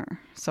and honor.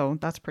 So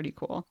that's pretty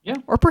cool. Yeah.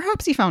 Or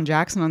perhaps he found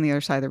Jackson on the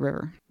other side of the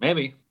river.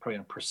 Maybe. Probably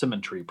on a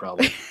persimmon tree,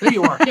 probably. There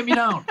you are. Get me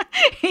down.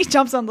 He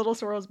jumps on Little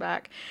Sorrel's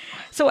back.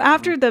 So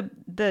after the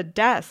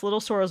death,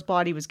 Little Sorrel's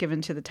body was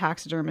given to the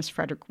taxidermist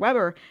Frederick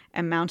Weber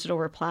and mounted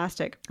over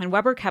plastic. And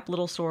Weber kept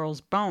Little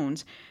Sorrel's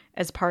bones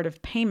as part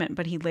of payment,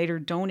 but he later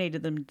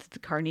donated them to the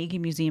Carnegie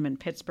Museum in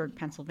Pittsburgh,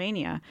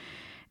 Pennsylvania.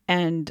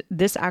 And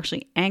this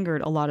actually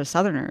angered a lot of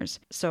Southerners.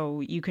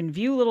 So you can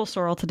view Little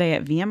Sorrel today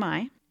at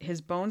VMI.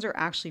 His bones are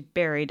actually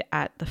buried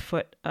at the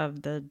foot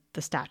of the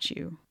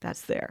statue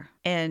that's there.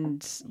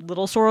 And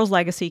Little Sorrel's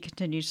legacy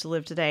continues to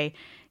live today.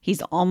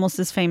 He's almost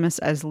as famous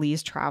as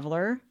Lee's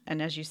Traveler.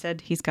 And as you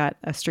said, he's got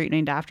a street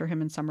named after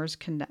him in Somers,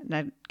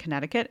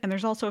 Connecticut. And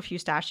there's also a few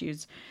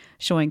statues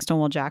showing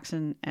Stonewall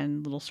Jackson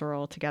and Little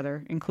Sorrel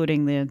together,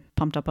 including the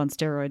pumped up on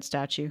steroid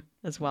statue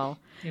as well.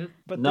 Yeah.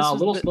 But no,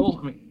 Little,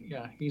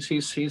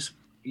 he's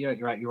yeah,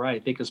 you're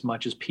right. I think as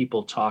much as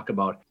people talk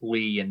about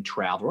Lee and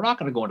Traveler, we're not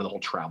going to go into the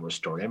whole Traveler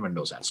story. Everyone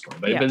knows that story,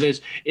 but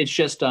it's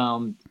just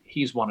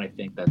he's one I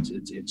think that's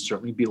it's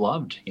certainly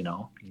beloved. He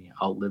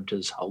outlived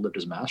his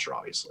master,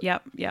 obviously.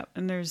 Yep.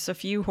 And there's a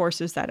few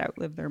horses that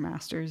outlive their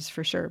masters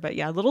for sure. But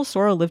yeah, Little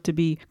Sorrel lived to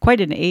be quite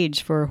an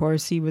age for a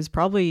horse. He was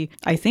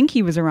I think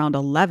he was around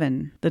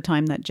 11 the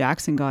time that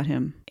Jackson got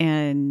him,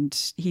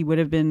 and he would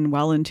have been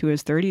well into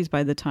his 30s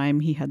by the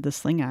time he had the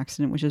sling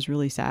accident, which is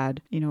really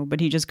sad. But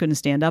he just couldn't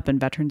stand up, and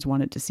veterans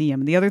wanted to see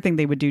him. And the other thing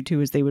they would do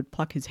too is they would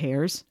pluck his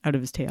hairs out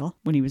of his tail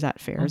when he was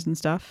at fairs and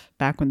stuff,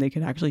 back when they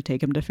could actually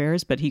take him to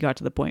fairs. But he got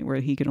to the point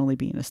where he could only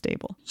be in a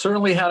stable.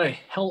 Certainly had a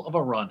hell of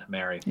a run,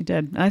 Mary. He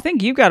did. And I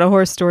think you've got a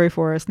horse story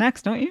for us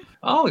next, don't you?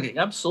 Oh,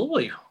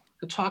 absolutely.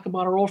 We'll talk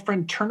about our old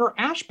friend Turner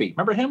Ashby.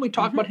 Remember him? We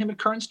talked about him at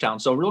Kernstown.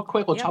 So real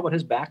quick, we'll talk about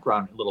his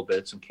background a little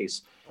bit, in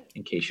case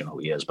you know who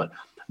he is. But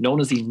known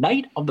as the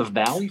Knight of the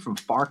Valley from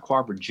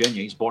Farquhar,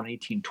 Virginia, he's born in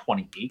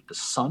 1828, the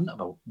son of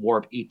a War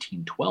of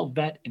 1812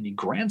 vet and the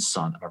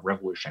grandson of a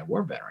Revolutionary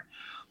War veteran.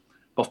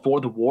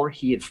 Before the war,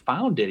 he had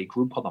founded a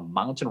group called the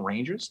Mountain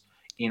Rangers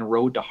en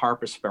road to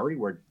Harper's Ferry,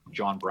 where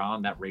John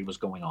Brown, that raid was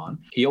going on.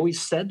 He always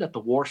said that the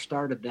war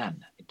started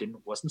then. It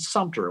wasn't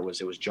Sumter, it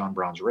was John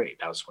Brown's raid.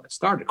 That was when it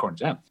started, according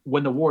to him.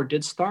 When the war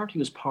did start, he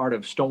was part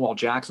of Stonewall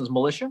Jackson's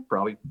militia,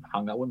 probably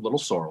hung out with Little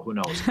Sorrel, who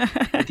knows.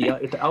 at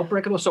the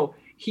outbreak of so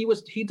he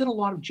did a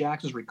lot of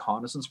Jackson's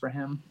reconnaissance for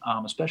him,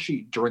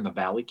 especially during the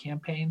Valley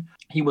campaign.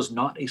 He was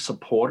not a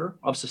supporter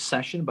of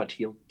secession, but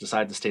he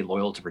decided to stay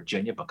loyal to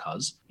Virginia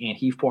and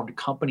he formed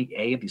Company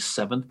A of the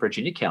 7th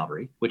Virginia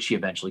Cavalry, which he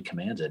eventually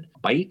commanded.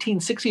 By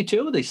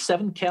 1862, the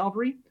 7th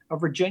Cavalry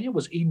of Virginia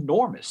was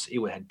enormous. It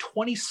had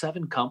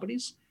 27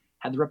 companies,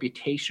 had the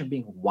reputation of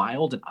being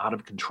wild and out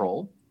of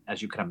control.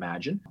 as you can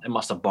imagine. It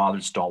must have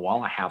bothered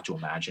Stonewall. I have to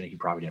imagine. He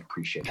probably didn't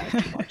appreciate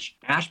that too much.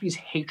 Ashby's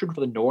hatred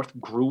for the North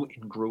grew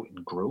and grew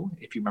and grew.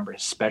 If you remember,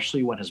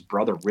 especially when his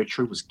brother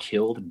Richard was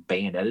killed and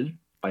bayoneted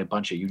by a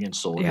bunch of Union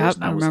soldiers. Yep,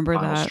 and that I remember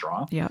was that.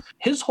 Straw. Yep.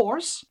 His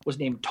horse was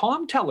named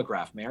Tom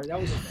Telegraph, Mary. That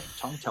was his name,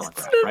 Tom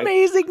Telegraph. It's an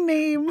amazing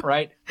name.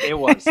 Right? It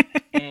was.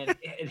 and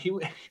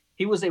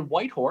he was a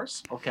white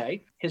horse,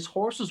 okay? His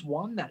horse was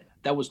one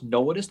that was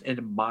noticed and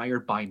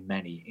admired by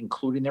many,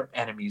 including their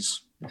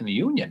enemies in the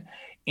Union.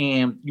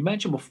 And you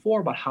mentioned before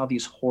about how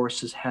these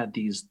horses had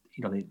these,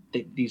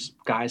 these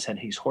guys had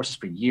these horses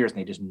for years and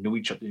they just knew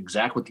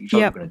exactly what each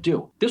other were going to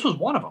do. This was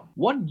one of them.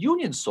 One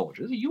Union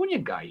soldier, a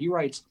Union guy, he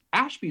writes,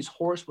 Ashby's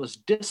horse was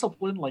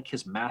disciplined like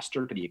his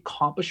master to the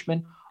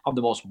accomplishment of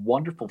the most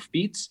wonderful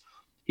feats.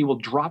 He will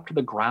drop to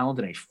the ground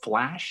in a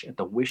flash at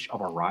the wish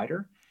of a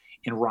rider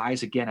and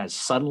rise again as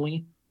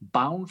suddenly,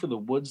 bound through the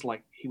woods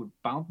like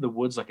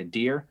a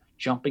deer,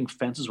 jumping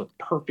fences with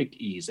perfect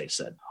ease, they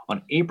said.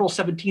 On April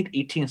 17th,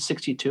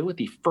 1862, at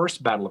the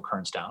First Battle of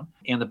Kernstown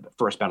and the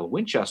First Battle of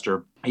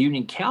Winchester, a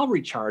Union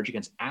cavalry charge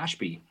against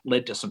Ashby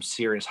led to some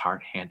serious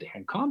hard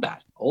hand-to-hand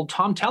combat. Old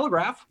Tom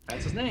Telegraph,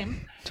 that's his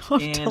name. Tom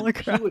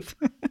Telegraph.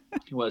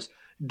 He was.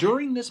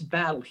 During this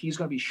battle, he's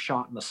going to be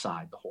shot in the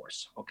side, the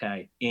horse,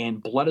 okay?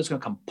 And blood is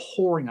going to come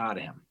pouring out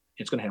of him.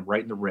 It's going to hit him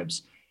right in the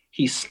ribs.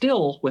 He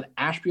still, with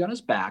Ashby on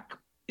his back,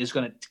 is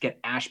going to get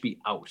Ashby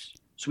out.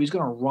 So he's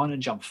going to run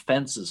and jump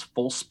fences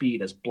full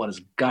speed as blood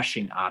is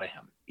gushing out of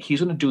him.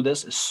 He's going to do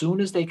this as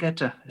soon as they get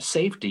to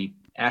safety.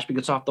 Ashby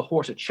gets off the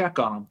horse to check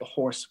on him. The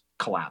horse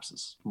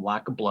collapses from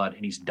lack of blood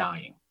and he's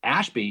dying.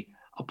 Ashby,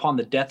 upon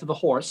the death of the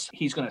horse,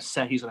 he's going to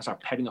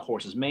start petting the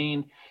horse's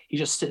mane.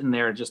 He's just sitting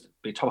there.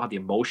 They talk about the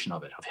emotion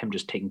of him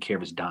just taking care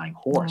of his dying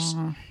horse.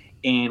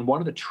 And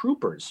one of the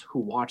troopers who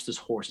watched this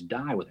horse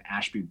die with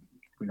Ashby,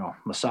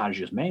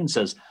 massaging his mane,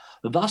 says,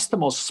 "Thus the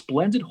most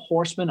splendid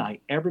horseman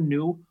I ever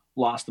knew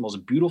lost the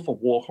most beautiful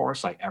war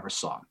horse I ever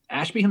saw."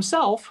 Ashby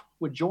himself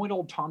would join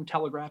old Tom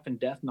Telegraph in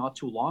death not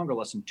too long, or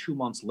less than 2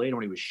 months later,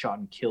 when he was shot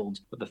and killed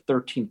with the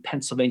 13th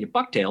Pennsylvania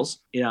Bucktails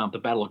in the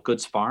Battle of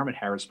Goods Farm at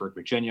Harrisburg,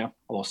 Virginia.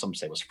 Although some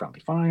say it was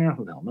friendly fire,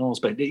 who the hell knows?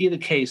 But in either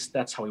case,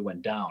 that's how he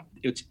went down.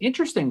 What's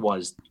interesting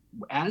was,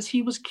 as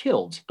he was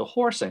killed, the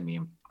horse,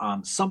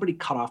 somebody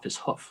cut off his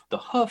hoof. The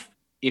hoof,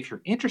 if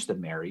you're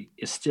interested, Mary,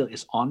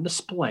 is on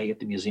display at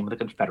the Museum of the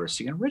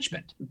Confederacy in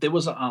Richmond. There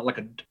was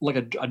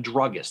a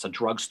druggist, a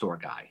drugstore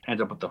guy,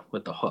 ended up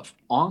with the hoof.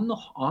 On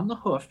the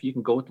hoof, you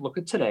can go look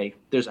at today.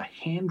 There's a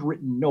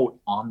handwritten note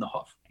on the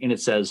hoof, and it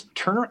says,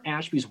 "Turner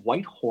Ashby's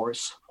white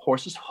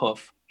horse's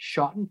hoof,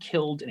 shot and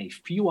killed in a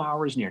few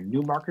hours near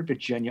Newmarket,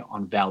 Virginia,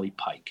 on Valley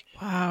Pike."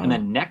 Wow. And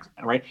then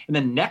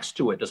next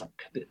to it,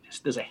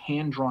 there's a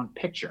hand-drawn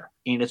picture,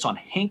 and it's on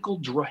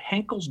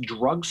Henkel's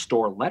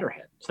drugstore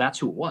letterhead. So that's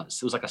who it was.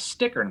 It was like a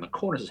sticker in the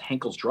corner that says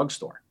Henkel's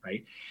drugstore,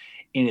 right?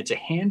 And it's a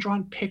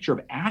hand-drawn picture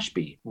of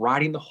Ashby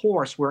riding the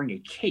horse, wearing a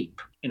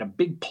cape and a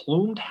big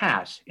plumed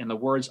hat, and the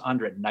words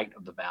under it, "Knight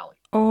of the Valley."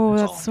 Oh,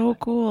 that's so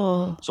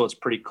cool. So it's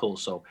pretty cool.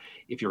 So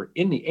if you're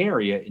in the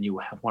area and you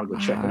want to go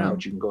check it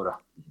out, you can go to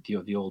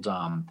the old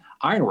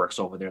ironworks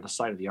over there, the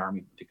site of the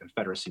Army, the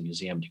Confederacy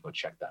Museum. You can go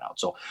check that out.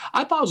 So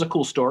I thought it was a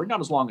cool story, not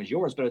as long as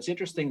yours, but it's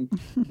interesting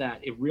that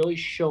it really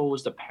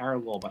shows the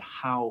parallel about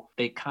how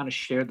they kind of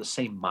shared the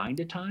same mind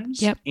at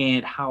times. Yep.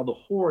 And how the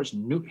horse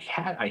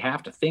I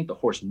have to think the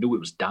horse knew it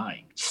was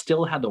dying,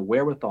 still had the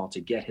wherewithal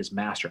to get his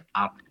master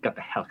out, got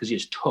the hell, because he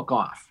just took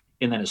off.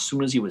 And then as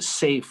soon as he was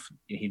safe,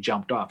 he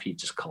jumped off, he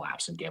just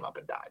collapsed and gave up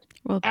and died.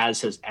 Well,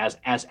 as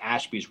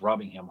Ashby's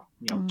rubbing him,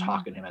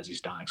 talking to him as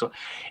he's dying. So,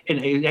 and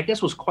I guess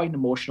it was quite an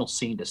emotional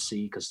scene to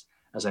see, because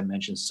as I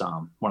mentioned,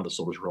 one of the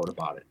soldiers wrote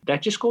about it.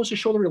 That just goes to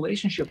show the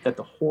relationship that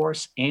the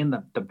horse and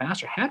the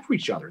master had for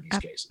each other in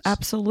these cases.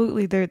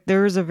 Absolutely.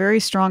 There is a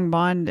very strong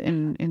bond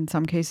in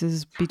some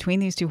cases between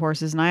these two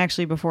horses. And I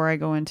actually, before I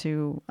go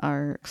into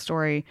our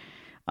story,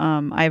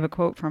 I have a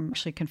quote from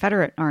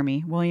Confederate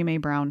Army, William A.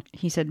 Brown.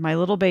 He said, "My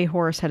little bay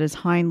horse had his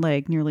hind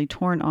leg nearly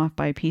torn off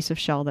by a piece of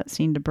shell that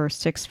seemed to burst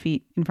 6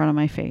 feet in front of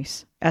my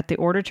face. At the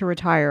order to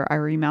retire, I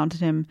remounted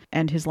him,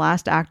 and his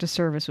last act of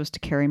service was to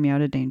carry me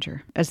out of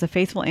danger. As the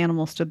faithful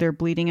animal stood there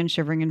bleeding and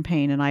shivering in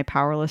pain, and I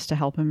powerless to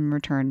help him in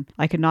return,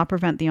 I could not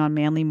prevent the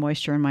unmanly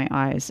moisture in my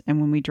eyes, and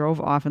when we drove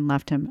off and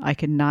left him, I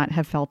could not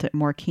have felt it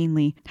more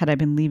keenly had I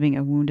been leaving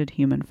a wounded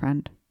human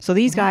friend." So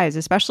these guys,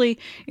 especially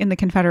in the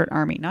Confederate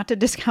Army, not to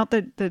discount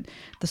the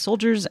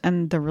soldiers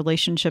and the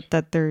relationship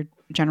that their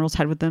generals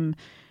had with them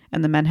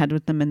and the men had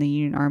with them in the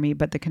Union Army,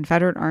 but the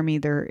Confederate Army,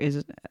 there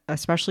is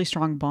especially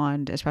strong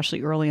bond,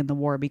 especially early in the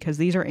war, because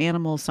these are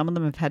animals some of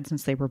them have had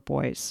since they were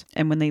boys.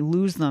 And when they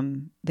lose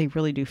them, they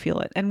really do feel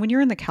it. And when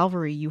you're in the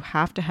cavalry, you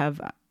have to have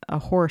a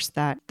horse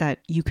that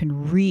you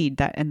can read,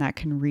 that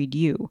can read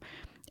you.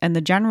 And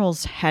the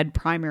generals had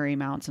primary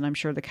mounts, and I'm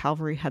sure the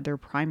cavalry had their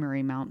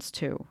primary mounts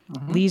too.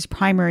 Mm-hmm. Lee's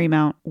primary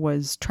mount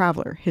was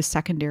Traveler. His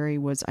secondary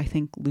was, I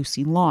think,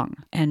 Lucy Long.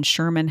 And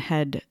Sherman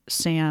had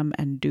Sam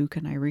and Duke,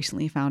 and I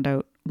recently found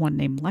out one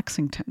named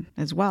Lexington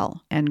as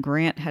well. And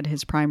Grant had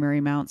his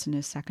primary mounts and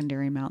his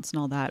secondary mounts and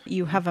all that.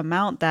 You have a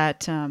mount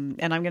that, and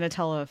I'm going to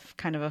tell a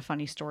kind of a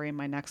funny story in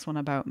my next one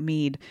about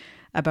Meade,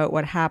 about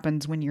what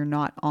happens when you're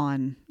not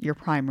on your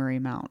primary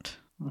mount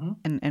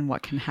and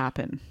what can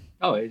happen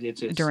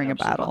during a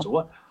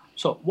battle.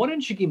 So why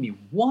don't you give me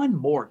one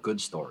more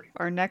good story?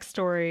 Our next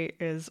story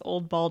is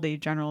Old Baldy,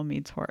 General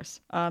Meade's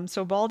horse.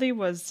 So Baldy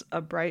was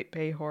a bright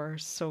bay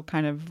horse, so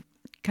kind of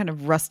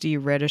rusty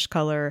reddish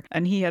color,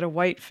 and he had a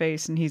white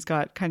face, and he's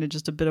got kind of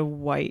just a bit of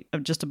white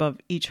just above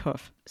each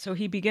hoof. So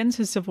he begins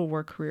his Civil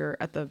War career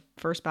at the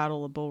First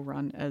Battle of Bull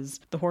Run as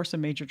the horse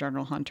of Major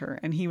General Hunter,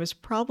 and he was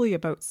probably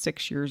about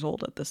 6 years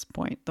old at this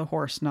point, the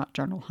horse, not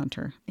General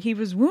Hunter. He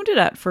was wounded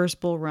at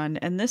First Bull Run,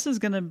 and this is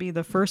going to be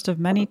the first of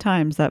many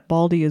times that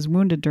Baldy is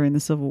wounded during the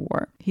Civil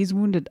War. He's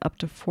wounded up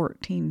to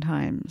 14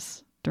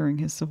 times during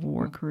his Civil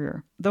War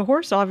career. The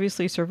horse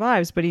obviously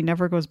survives, but he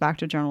never goes back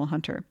to General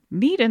Hunter.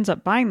 Meade ends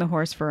up buying the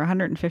horse for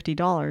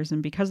 $150,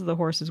 and because of the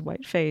horse's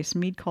white face,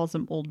 Meade calls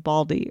him Old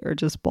Baldy, or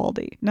just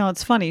Baldy. Now,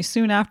 it's funny,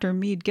 soon after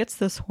Meade gets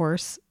this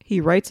horse,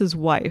 he writes his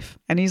wife,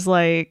 and he's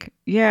like,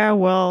 yeah,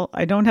 well,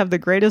 I don't have the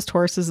greatest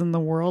horses in the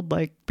world.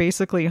 Like,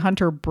 basically,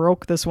 Hunter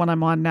broke this one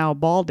I'm on now,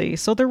 Baldy.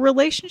 So their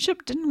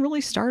relationship didn't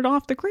really start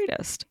off the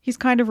greatest. He's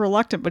kind of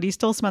reluctant, but he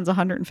still spends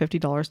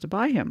 $150 to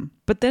buy him.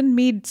 But then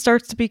Meade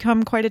starts to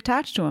become quite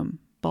attached to him.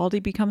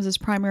 Baldy becomes his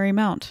primary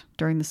mount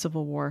during the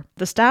Civil War.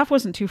 The staff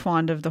wasn't too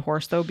fond of the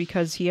horse, though,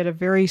 because he had a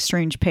very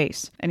strange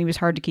pace, and he was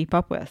hard to keep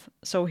up with.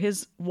 So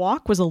his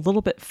walk was a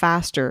little bit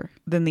faster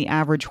than the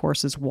average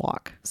horse's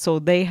walk. So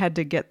they had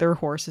to get their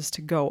horses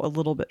to go a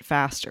little bit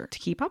faster to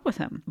keep up with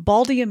him.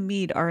 Baldy and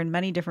Meade are in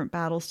many different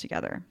battles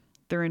together.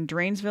 They're in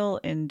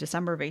Drainesville in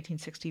December of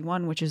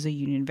 1861, which is a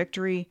Union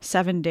victory.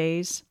 7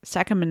 Days,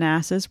 Second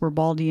Manassas, where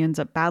Baldy ends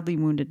up badly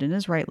wounded in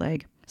his right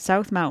leg.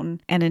 South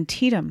Mountain, and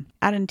Antietam.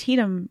 At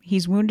Antietam,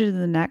 he's wounded in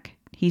the neck.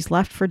 He's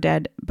left for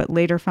dead, but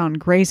later found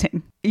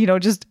grazing.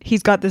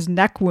 He's got this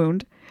neck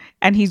wound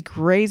and he's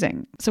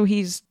grazing. So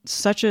he's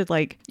such a,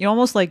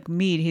 almost like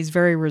Meade, he's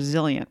very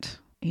resilient.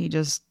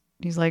 He's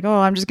like, oh,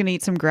 I'm just going to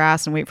eat some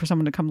grass and wait for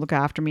someone to come look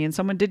after me. And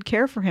someone did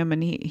care for him,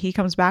 and he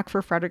comes back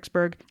for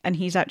Fredericksburg, and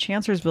he's at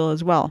Chancellorsville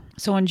as well.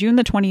 So on June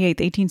the 28th,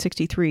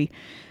 1863,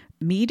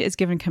 Meade is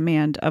given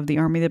command of the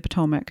Army of the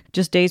Potomac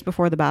just days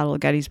before the Battle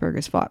of Gettysburg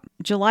is fought.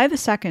 July the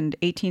 2nd,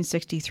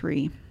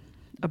 1863,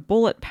 a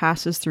bullet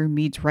passes through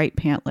Meade's right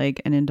pant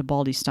leg and into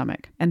Baldy's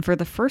stomach. And for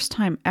the first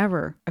time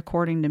ever,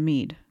 according to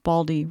Meade,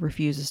 Baldy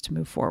refuses to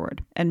move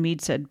forward. And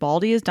Meade said,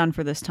 Baldy is done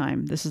for this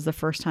time. This is the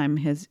first time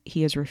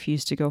he has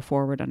refused to go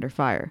forward under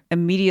fire.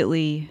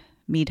 Immediately,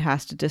 Meade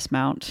has to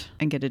dismount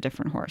and get a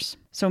different horse.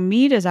 So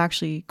Meade is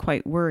actually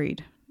quite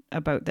worried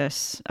about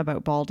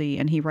Baldy,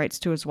 and he writes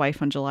to his wife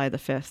on July the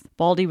 5th.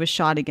 Baldy was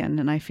shot again,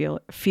 and I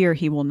fear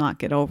he will not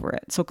get over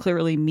it. So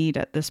clearly Meade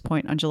at this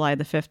point on July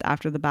the 5th,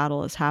 after the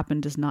battle has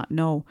happened, does not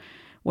know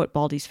what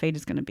Baldy's fate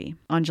is going to be.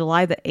 On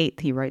July the 8th,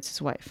 he writes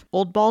his wife,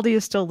 Old Baldy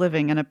is still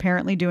living and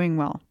apparently doing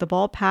well. The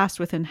ball passed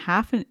within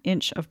half an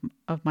inch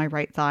of my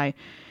right thigh,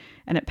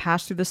 and it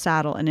passed through the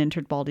saddle and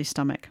entered Baldy's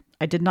stomach.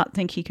 I did not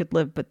think he could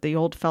live, but the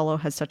old fellow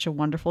has such a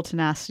wonderful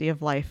tenacity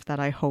of life that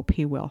I hope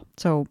he will.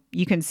 So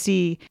you can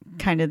see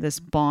kind of this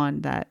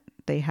bond that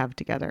they have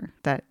together,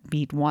 that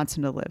Meade wants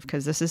him to live,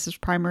 because this is his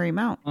primary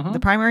mount. The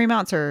primary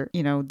mounts are,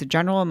 the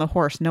general and the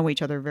horse know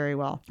each other very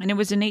well. And it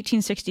was in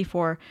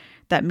 1864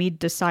 that Meade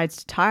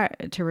decides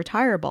to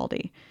retire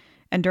Baldy.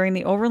 And during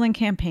the Overland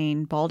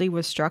Campaign, Baldy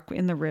was struck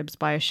in the ribs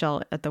by a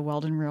shell at the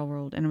Weldon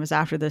Railroad, and it was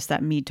after this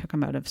that Meade took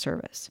him out of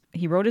service.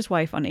 He wrote his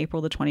wife on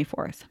April the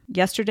 24th.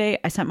 Yesterday,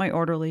 I sent my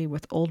orderly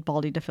with Old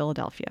Baldy to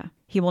Philadelphia.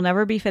 He will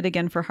never be fit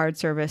again for hard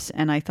service,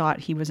 and I thought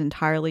he was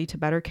entirely to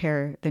better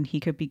care than he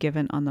could be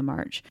given on the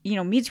march.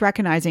 Meade's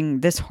recognizing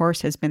this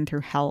horse has been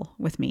through hell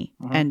with me,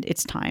 and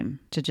it's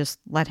time to just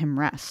let him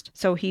rest.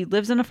 So he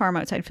lives on a farm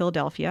outside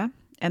Philadelphia,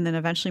 and then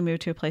eventually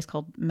moved to a place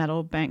called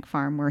Meadowbank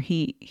Farm, where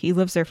he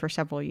lives there for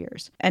several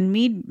years. And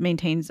Meade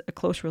maintains a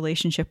close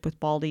relationship with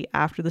Baldy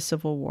after the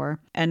Civil War,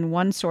 and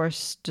one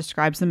source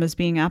describes them as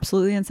being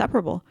absolutely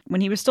inseparable.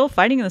 When he was still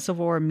fighting in the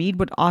Civil War, Meade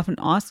would often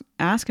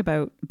ask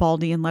about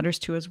Baldy in letters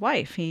to his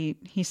wife. He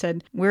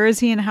said, where is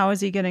he and how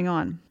is he getting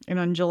on? And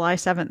on July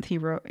 7th,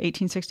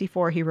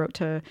 1864, he wrote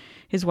to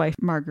his wife,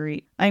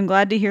 Marguerite, I am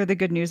glad to hear the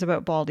good news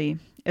about Baldy,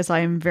 as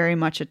I am very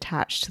much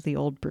attached to the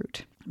old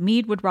brute.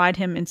 Meade would ride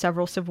him in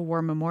several Civil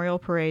War memorial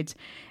parades,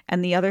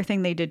 and the other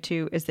thing they did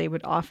too is they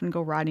would often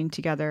go riding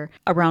together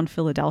around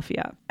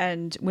Philadelphia.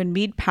 And when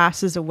Meade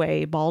passes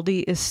away,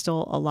 Baldy is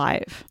still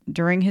alive.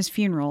 During his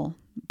funeral,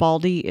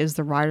 Baldy is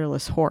the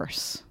riderless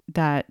horse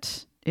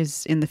that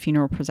is in the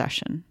funeral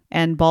procession.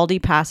 And Baldy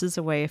passes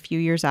away a few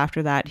years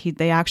after that.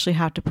 They actually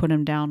have to put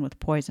him down with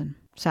poison,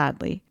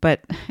 sadly.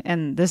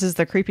 And this is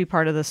the creepy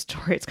part of the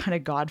story. It's kind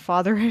of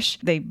Godfather-ish.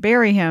 They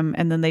bury him,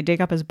 and then they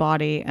dig up his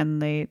body,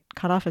 and they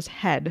cut off his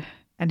head.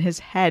 And his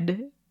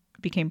head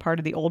became part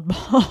of the old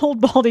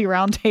Baldy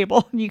Round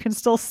Table. You can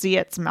still see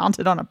it. It's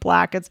mounted on a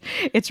plaque.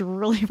 It's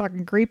really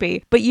fucking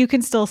creepy, but you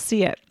can still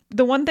see it.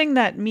 The one thing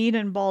that Meade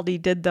and Baldy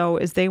did, though,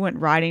 is they went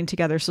riding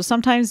together. So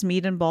sometimes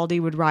Meade and Baldy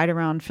would ride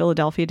around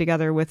Philadelphia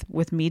together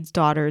with Meade's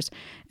daughters,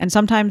 and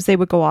sometimes they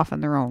would go off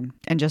on their own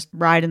and just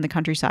ride in the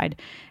countryside.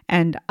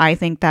 And I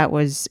think that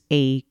was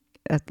a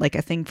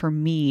thing for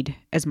Meade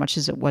as much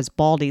as it was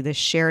Baldy, this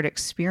shared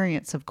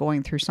experience of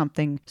going through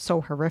something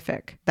so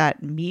horrific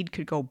that Meade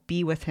could go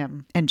be with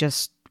him and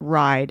just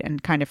ride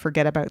and kind of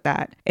forget about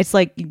that. It's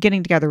like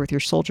getting together with your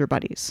soldier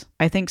buddies.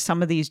 I think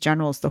some of these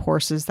generals, the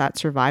horses that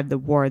survived the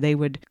war, they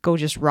would go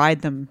just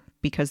ride them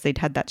because they'd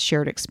had that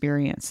shared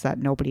experience that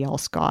nobody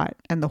else got.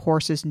 And the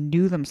horses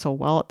knew them so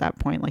well at that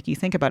point. Like, you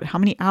think about it, how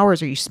many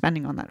hours are you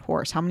spending on that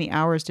horse? How many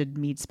hours did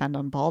Meade spend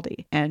on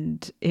Baldy?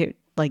 And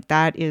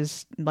that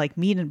is like,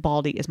 Meade and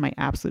Baldy is my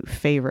absolute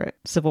favorite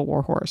Civil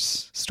War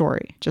horse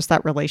story. Just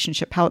that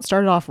relationship, how it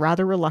started off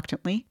rather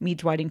reluctantly.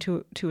 Meade's writing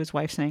to his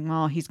wife saying,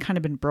 well, he's kind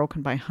of been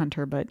broken by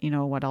Hunter, but you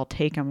know what, I'll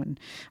take him. And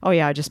oh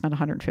yeah, I just spent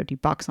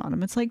 $150 on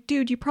him. It's like,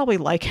 dude, you probably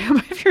like him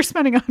if you're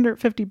spending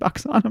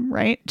 $150 on him,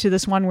 right? To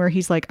this one where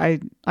he's like,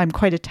 I'm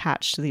quite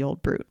attached to the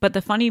old brute. But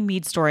the funny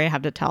Meade story I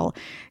have to tell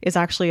is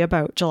actually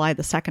about July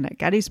the 2nd at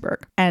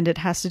Gettysburg. And it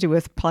has to do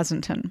with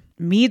Pleasanton.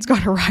 Meade's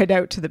got to ride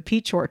out to the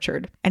peach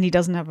orchard and he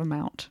doesn't have a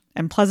mount.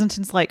 And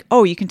Pleasanton's like,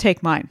 oh, you can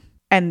take mine.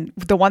 And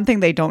the one thing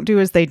they don't do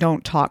is they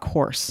don't talk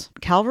horse.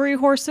 Cavalry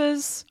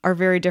horses are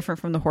very different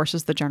from the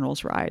horses the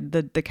generals ride.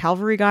 The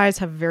cavalry guys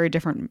have very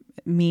different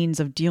means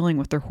of dealing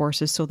with their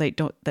horses so they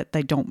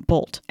don't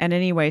bolt. And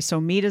anyway,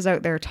 so Meade is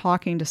out there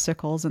talking to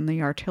Sickles and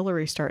the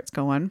artillery starts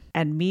going.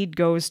 And Meade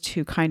goes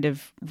to kind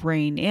of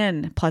rein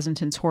in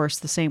Pleasanton's horse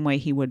the same way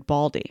he would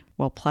Baldy.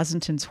 Well,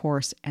 Pleasanton's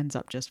horse ends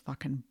up just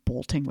fucking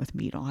bolting with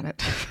Meade on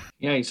it.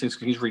 Yeah, he's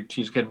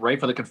getting right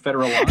for the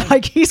Confederate line.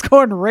 Like, he's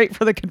going right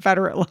for the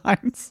Confederate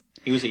lines.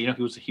 He was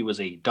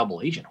a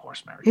double agent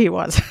horse, Mary. He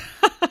was.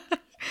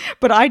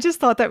 But I just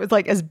thought that was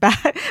like as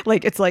bad.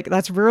 Like, it's like,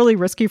 that's really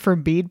risky for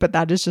Meade, but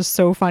that is just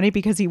so funny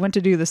because he went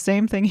to do the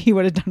same thing he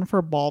would have done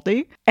for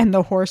Baldy, and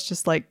the horse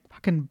just like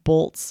fucking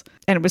bolts.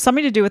 And it was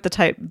something to do with the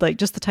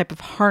type of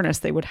harness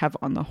they would have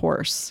on the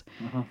horse.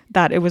 Mm-hmm.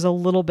 That it was a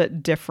little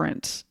bit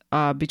different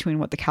between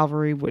what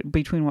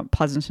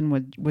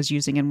Pleasanton was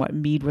using and what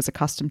Meade was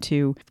accustomed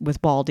to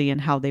with Baldy,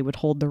 and how they would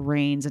hold the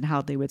reins and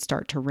how they would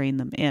start to rein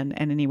them in.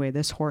 And anyway,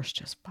 this horse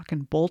just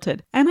fucking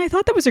bolted. And I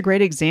thought that was a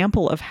great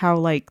example of how,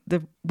 like,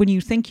 when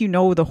you think you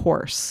know the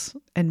horse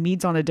and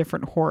Meade's on a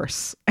different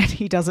horse and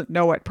he doesn't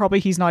know it, probably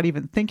he's not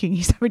even thinking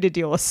he's having to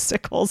deal with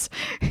Sickles,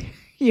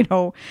 you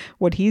know,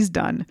 what he's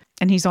done,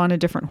 and he's on a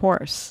different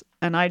horse.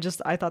 And I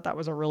thought that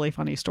was a really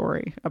funny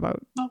story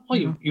about.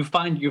 Well, you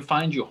find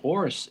your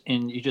horse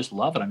and you just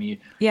love it. I mean,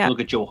 you look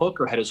at Joe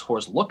Hooker, had his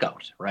horse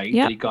Lookout, right?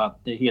 Yeah. He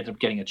ended up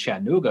getting a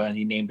Chattanooga, and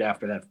he named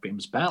after that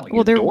famous battle. He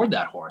adored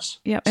that horse.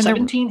 Yeah,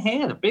 17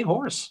 head, a big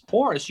horse.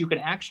 You can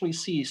actually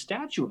see a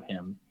statue of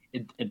him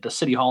at the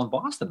City Hall in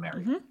Boston,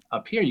 Mary. Mm-hmm.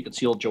 Up here, you can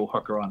see old Joe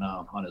Hooker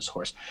on his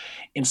horse.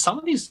 And some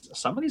of these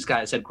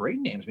guys had great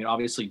names. I mean,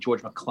 obviously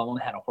George McClellan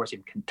had a horse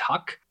named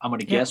Kentuck. I'm going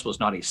to guess was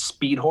not a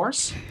speed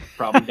horse.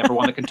 Probably never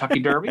won the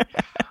Kentucky Derby.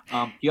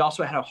 He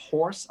also had a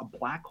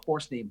black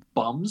horse named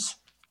Bums.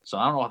 So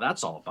I don't know what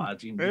that's all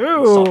about. Okay.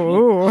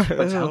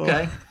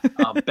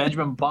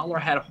 Benjamin Butler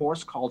had a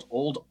horse called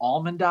Old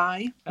Almond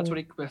Eye. That's what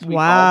we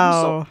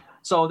called him.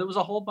 So there was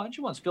a whole bunch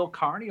of ones. Phil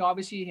Kearny,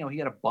 obviously, he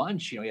had a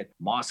bunch. He had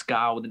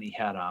Moscow, then he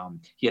had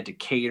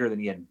Decatur, then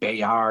he had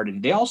Bayard,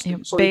 and they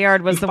also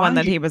Bayard was the one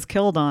that he was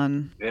killed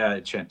on. Yeah,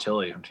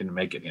 Chantilly didn't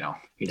make it.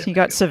 He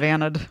got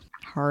Savannah'd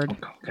hard.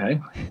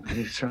 Okay,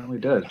 he certainly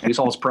did. At least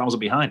all his problems are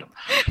behind him.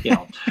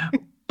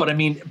 But I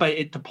mean,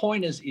 the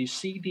point is, you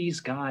see these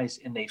guys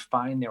and they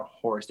find their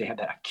horse they have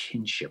that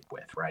kinship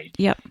with, right?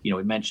 Yep.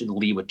 We mentioned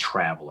Lee with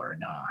Traveler,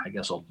 and I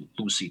guess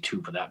Lucy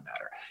too, for that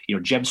matter.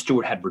 Jeb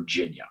Stuart had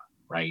Virginia.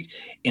 Right.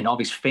 And all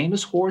these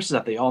famous horses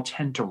that they all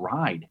tend to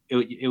ride.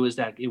 It was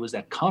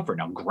that comfort.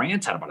 Now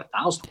Grant's had about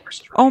 1,000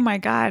 horses. Right? Oh my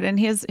God. And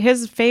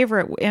his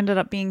favorite ended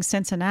up being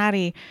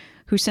Cincinnati,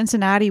 who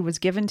Cincinnati was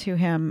given to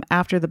him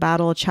after the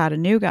Battle of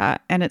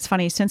Chattanooga. And it's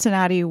funny,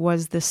 Cincinnati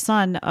was the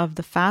son of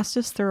the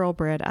fastest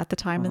thoroughbred at the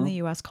time in the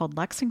U.S. called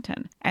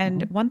Lexington.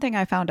 And one thing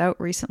I found out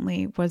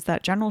recently was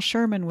that General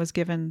Sherman was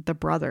given the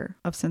brother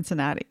of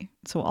Cincinnati,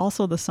 so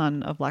also the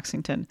son of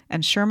Lexington.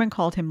 And Sherman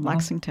called him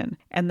Lexington.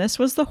 And this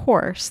was the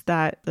horse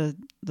that the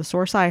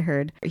source I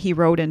heard, he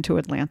rode into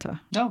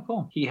Atlanta. Oh,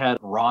 cool. He had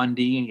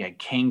Rondi, and he had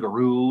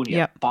Kangaroo, and he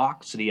had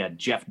Fox, and he had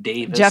Jeff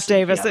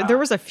Davis. There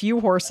was a few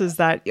horses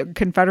that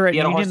Confederate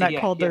Union that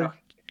called their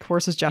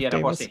horses Jeff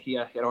Davis. He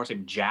had a horse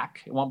named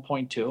Jack at one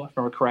point, too, if I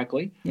remember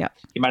correctly. Yeah.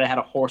 He might have had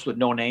a horse with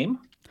no name.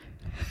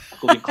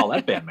 Who do you call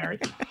that band, Mary?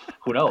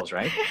 Who knows,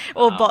 right?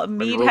 Well, but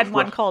Meade had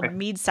one called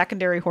Meade's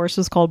secondary horse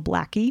was called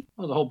Blackie.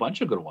 There's a whole bunch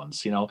of good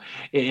ones.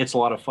 It's a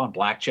lot of fun.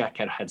 Blackjack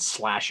had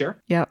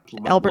Slasher. Yep.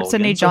 Albert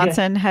Sidney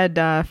Johnson had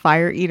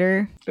Fire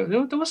Eater. There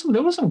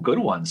was some good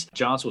ones.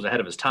 Johnson was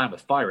ahead of his time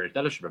with Fire Eater.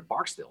 That should have been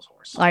Barksdale's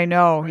horse. I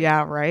know. Right?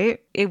 Yeah, right?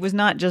 It was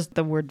not just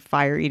the word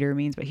Fire Eater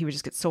means, but he would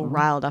just get so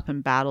riled up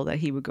in battle that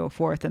he would go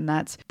forth. And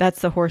that's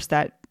the horse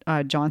that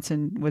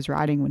Johnson was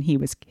riding when he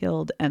was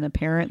killed. And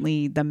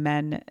apparently the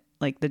men,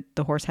 like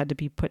the horse had to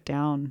be put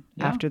down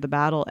after the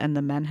battle, and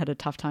the men had a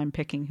tough time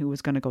picking who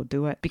was going to go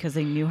do it because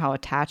they knew how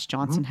attached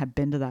Johnson had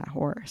been to that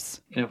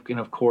horse. And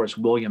of course,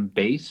 William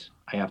Bate,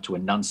 I have to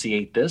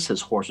enunciate this.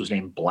 His horse was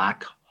named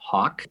Black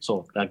Hawk.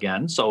 So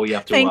again, so you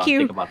have to Thank you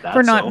think about that.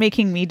 for not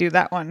making me do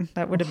that one.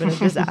 That would have been a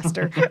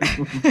disaster.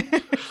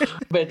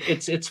 But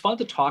it's fun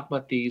to talk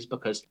about these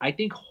because I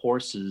think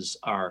horses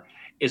are,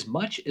 as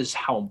much as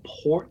how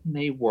important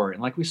they were,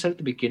 and like we said at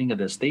the beginning of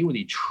this, they were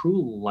the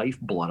true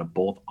lifeblood of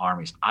both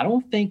armies. I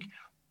don't think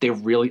they're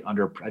really I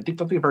think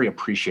they're very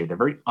appreciated. They're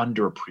very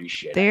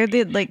underappreciated.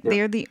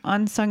 They're the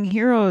unsung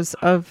heroes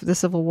of the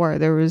Civil War.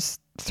 There was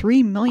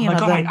 3 million of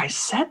them. I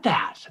said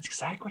that. That's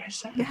exactly what I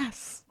said.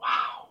 Yes.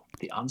 Wow.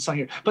 The unsung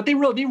hero, but they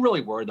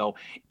really were though.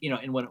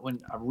 And when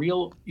a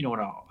real, when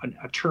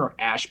a Turner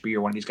Ashby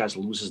or one of these guys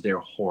loses their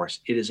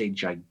horse, it is a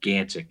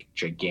gigantic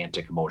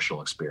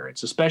emotional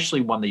experience, especially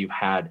one that you've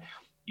had,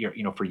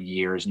 for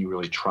years and you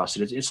really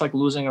trusted. It's like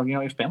losing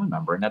a family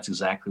member, and that's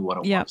exactly what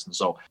it was. And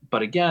so,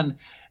 but again,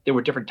 there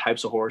were different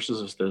types of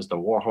horses. There's the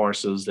war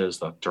horses, there's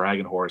the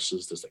dragon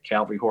horses, there's the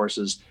cavalry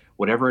horses.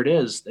 Whatever it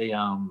is, there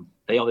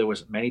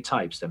was many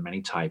types. And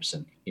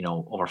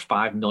over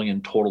 5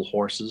 million total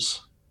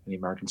horses in the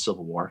American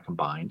Civil War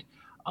combined,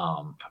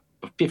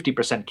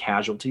 50%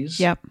 casualties.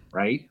 Yep.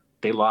 Right.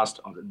 They lost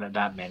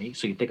that many.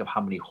 So you think of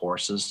how many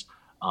horses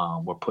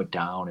were put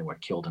down and were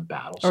killed in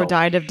battle, or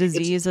died of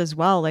disease as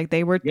well. Like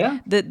they were,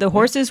 the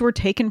horses were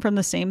taken from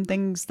the same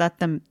things that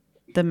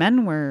the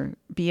men were,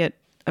 be it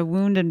a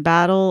wound in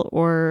battle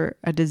or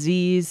a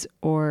disease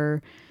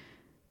or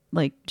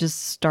like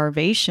just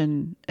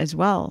starvation as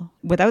well.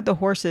 Without the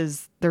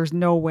horses, there's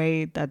no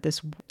way that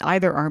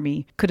either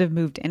army could have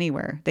moved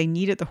anywhere. They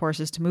needed the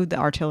horses to move the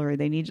artillery.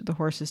 They needed the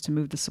horses to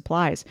move the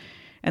supplies.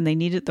 And they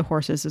needed the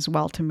horses as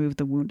well to move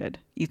the wounded.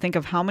 You think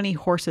of how many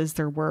horses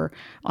there were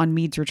on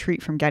Meade's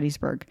retreat from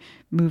Gettysburg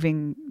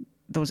moving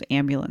those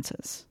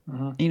ambulances.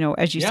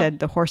 As you said,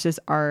 the horses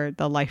are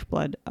the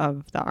lifeblood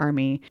of the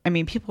army. I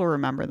mean, people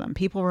remember them.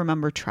 People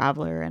remember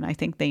Traveler, and I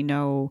think they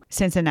know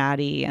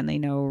Cincinnati and they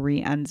know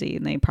Rienzi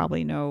and they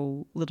probably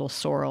know Little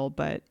Sorrel,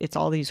 but it's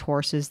all these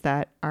horses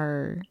that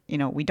are,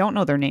 we don't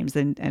know their names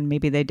and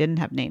maybe they didn't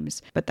have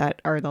names, but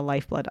that are the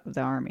lifeblood of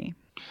the army.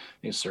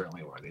 They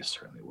certainly were.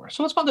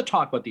 So it's fun to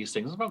talk about these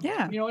things. I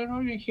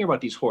don't hear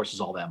about these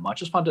horses all that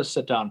much. It's fun to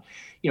sit down,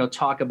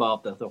 talk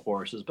about the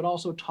horses, but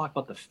also talk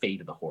about the fate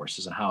of the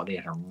horses and how they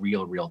had a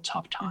real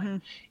tough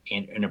time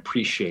and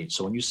appreciate.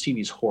 So when you see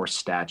these horse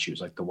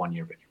statues, like the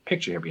one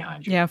picture here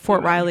behind you. Yeah,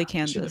 Fort Riley,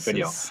 Kansas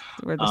is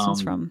where this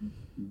one's from.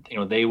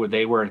 They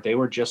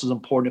were just as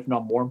important, if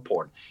not more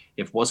important.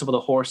 If it wasn't for the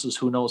horses,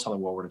 who knows how the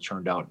war would have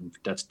turned out? And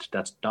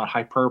that's not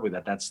hyperbole.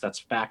 That's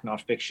fact,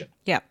 not fiction.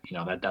 Yeah.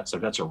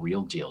 That's a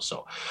real deal.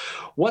 So,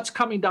 what's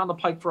coming down the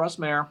pike for us,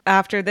 Mare?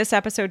 After this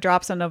episode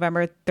drops on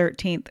November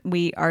 13th,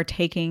 we are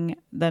taking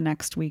the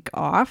next week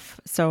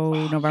off.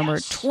 So November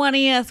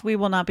 20th, we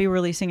will not be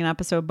releasing an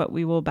episode, but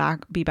we will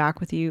be back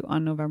with you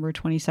on November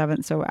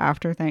 27th. So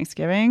after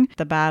Thanksgiving,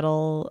 the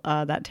battle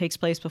that takes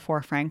place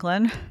before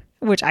Franklin,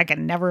 which I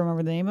can never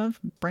remember the name of.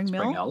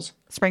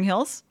 Spring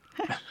Hills.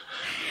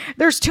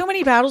 There's too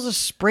many battles of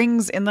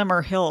springs in them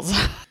or hills.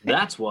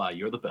 That's why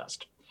you're the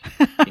best.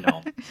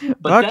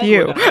 But then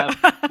you.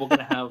 We're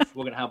gonna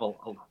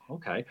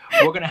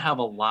have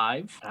a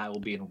live. I will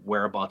be in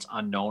whereabouts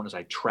unknown as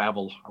I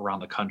travel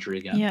around the country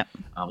again. Yeah.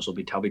 So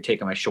I'll be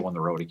taking my show on the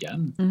road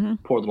again.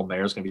 Poor little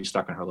Mare's gonna be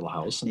stuck in her little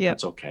house, and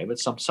that's okay. But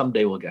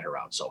someday we'll get her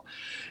out. So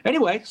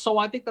anyway, so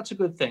I think that's a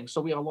good thing.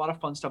 So we have a lot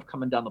of fun stuff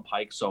coming down the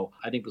pike. So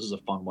I think this is a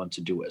fun one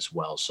to do as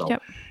well. So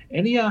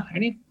any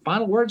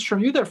final words from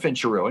you there,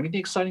 Fincheroo? Anything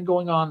exciting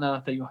going on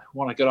that you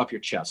want to get off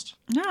your chest?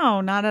 No,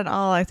 not at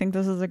all. I think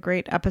this is a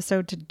great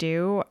episode to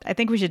do. I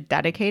think we should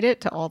dedicate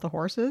it to all the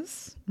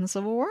horses in the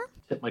Civil War.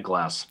 Hit my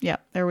glass. Yeah,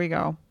 there we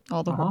go.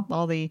 It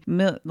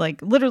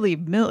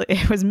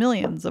was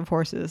millions of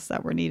horses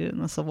that were needed in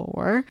the Civil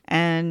War.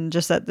 And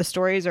just that the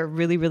stories are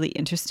really, really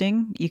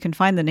interesting. You can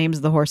find the names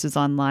of the horses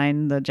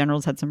online. The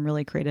generals had some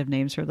really creative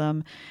names for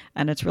them.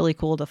 And it's really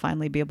cool to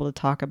finally be able to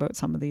talk about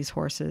some of these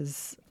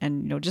horses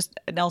and,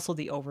 and also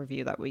the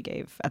overview that we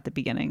gave at the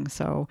beginning.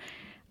 So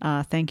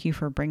thank you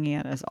for bringing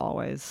it as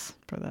always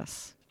for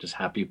this. Just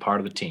happy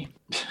part of the team.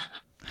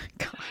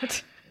 God.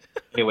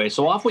 Anyway,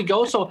 so off we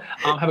go. So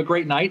have a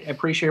great night. I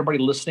appreciate everybody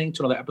listening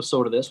to another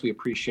episode of this. We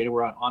appreciate it.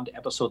 We're on to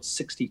episode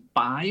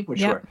 65,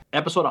 which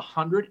episode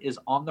 100 is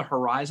on the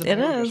horizon. It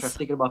is. Start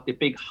thinking about the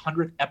big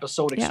 100th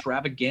episode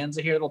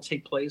extravaganza here that'll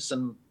take place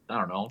in, I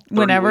don't know,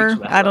 whenever.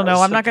 I don't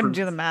know. I'm not going to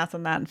do the math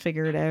on that and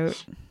figure it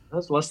out.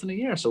 That's less than a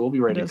year, so we'll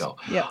be ready to go.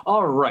 Yeah.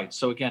 All right.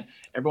 So again,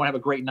 everyone have a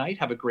great night.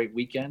 Have a great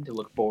weekend. I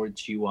look forward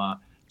to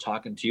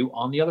talking to you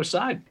on the other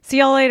side. See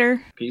y'all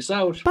later. Peace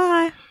out.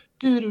 Bye.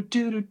 Do do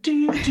do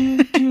do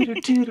do do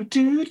do do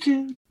do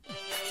do.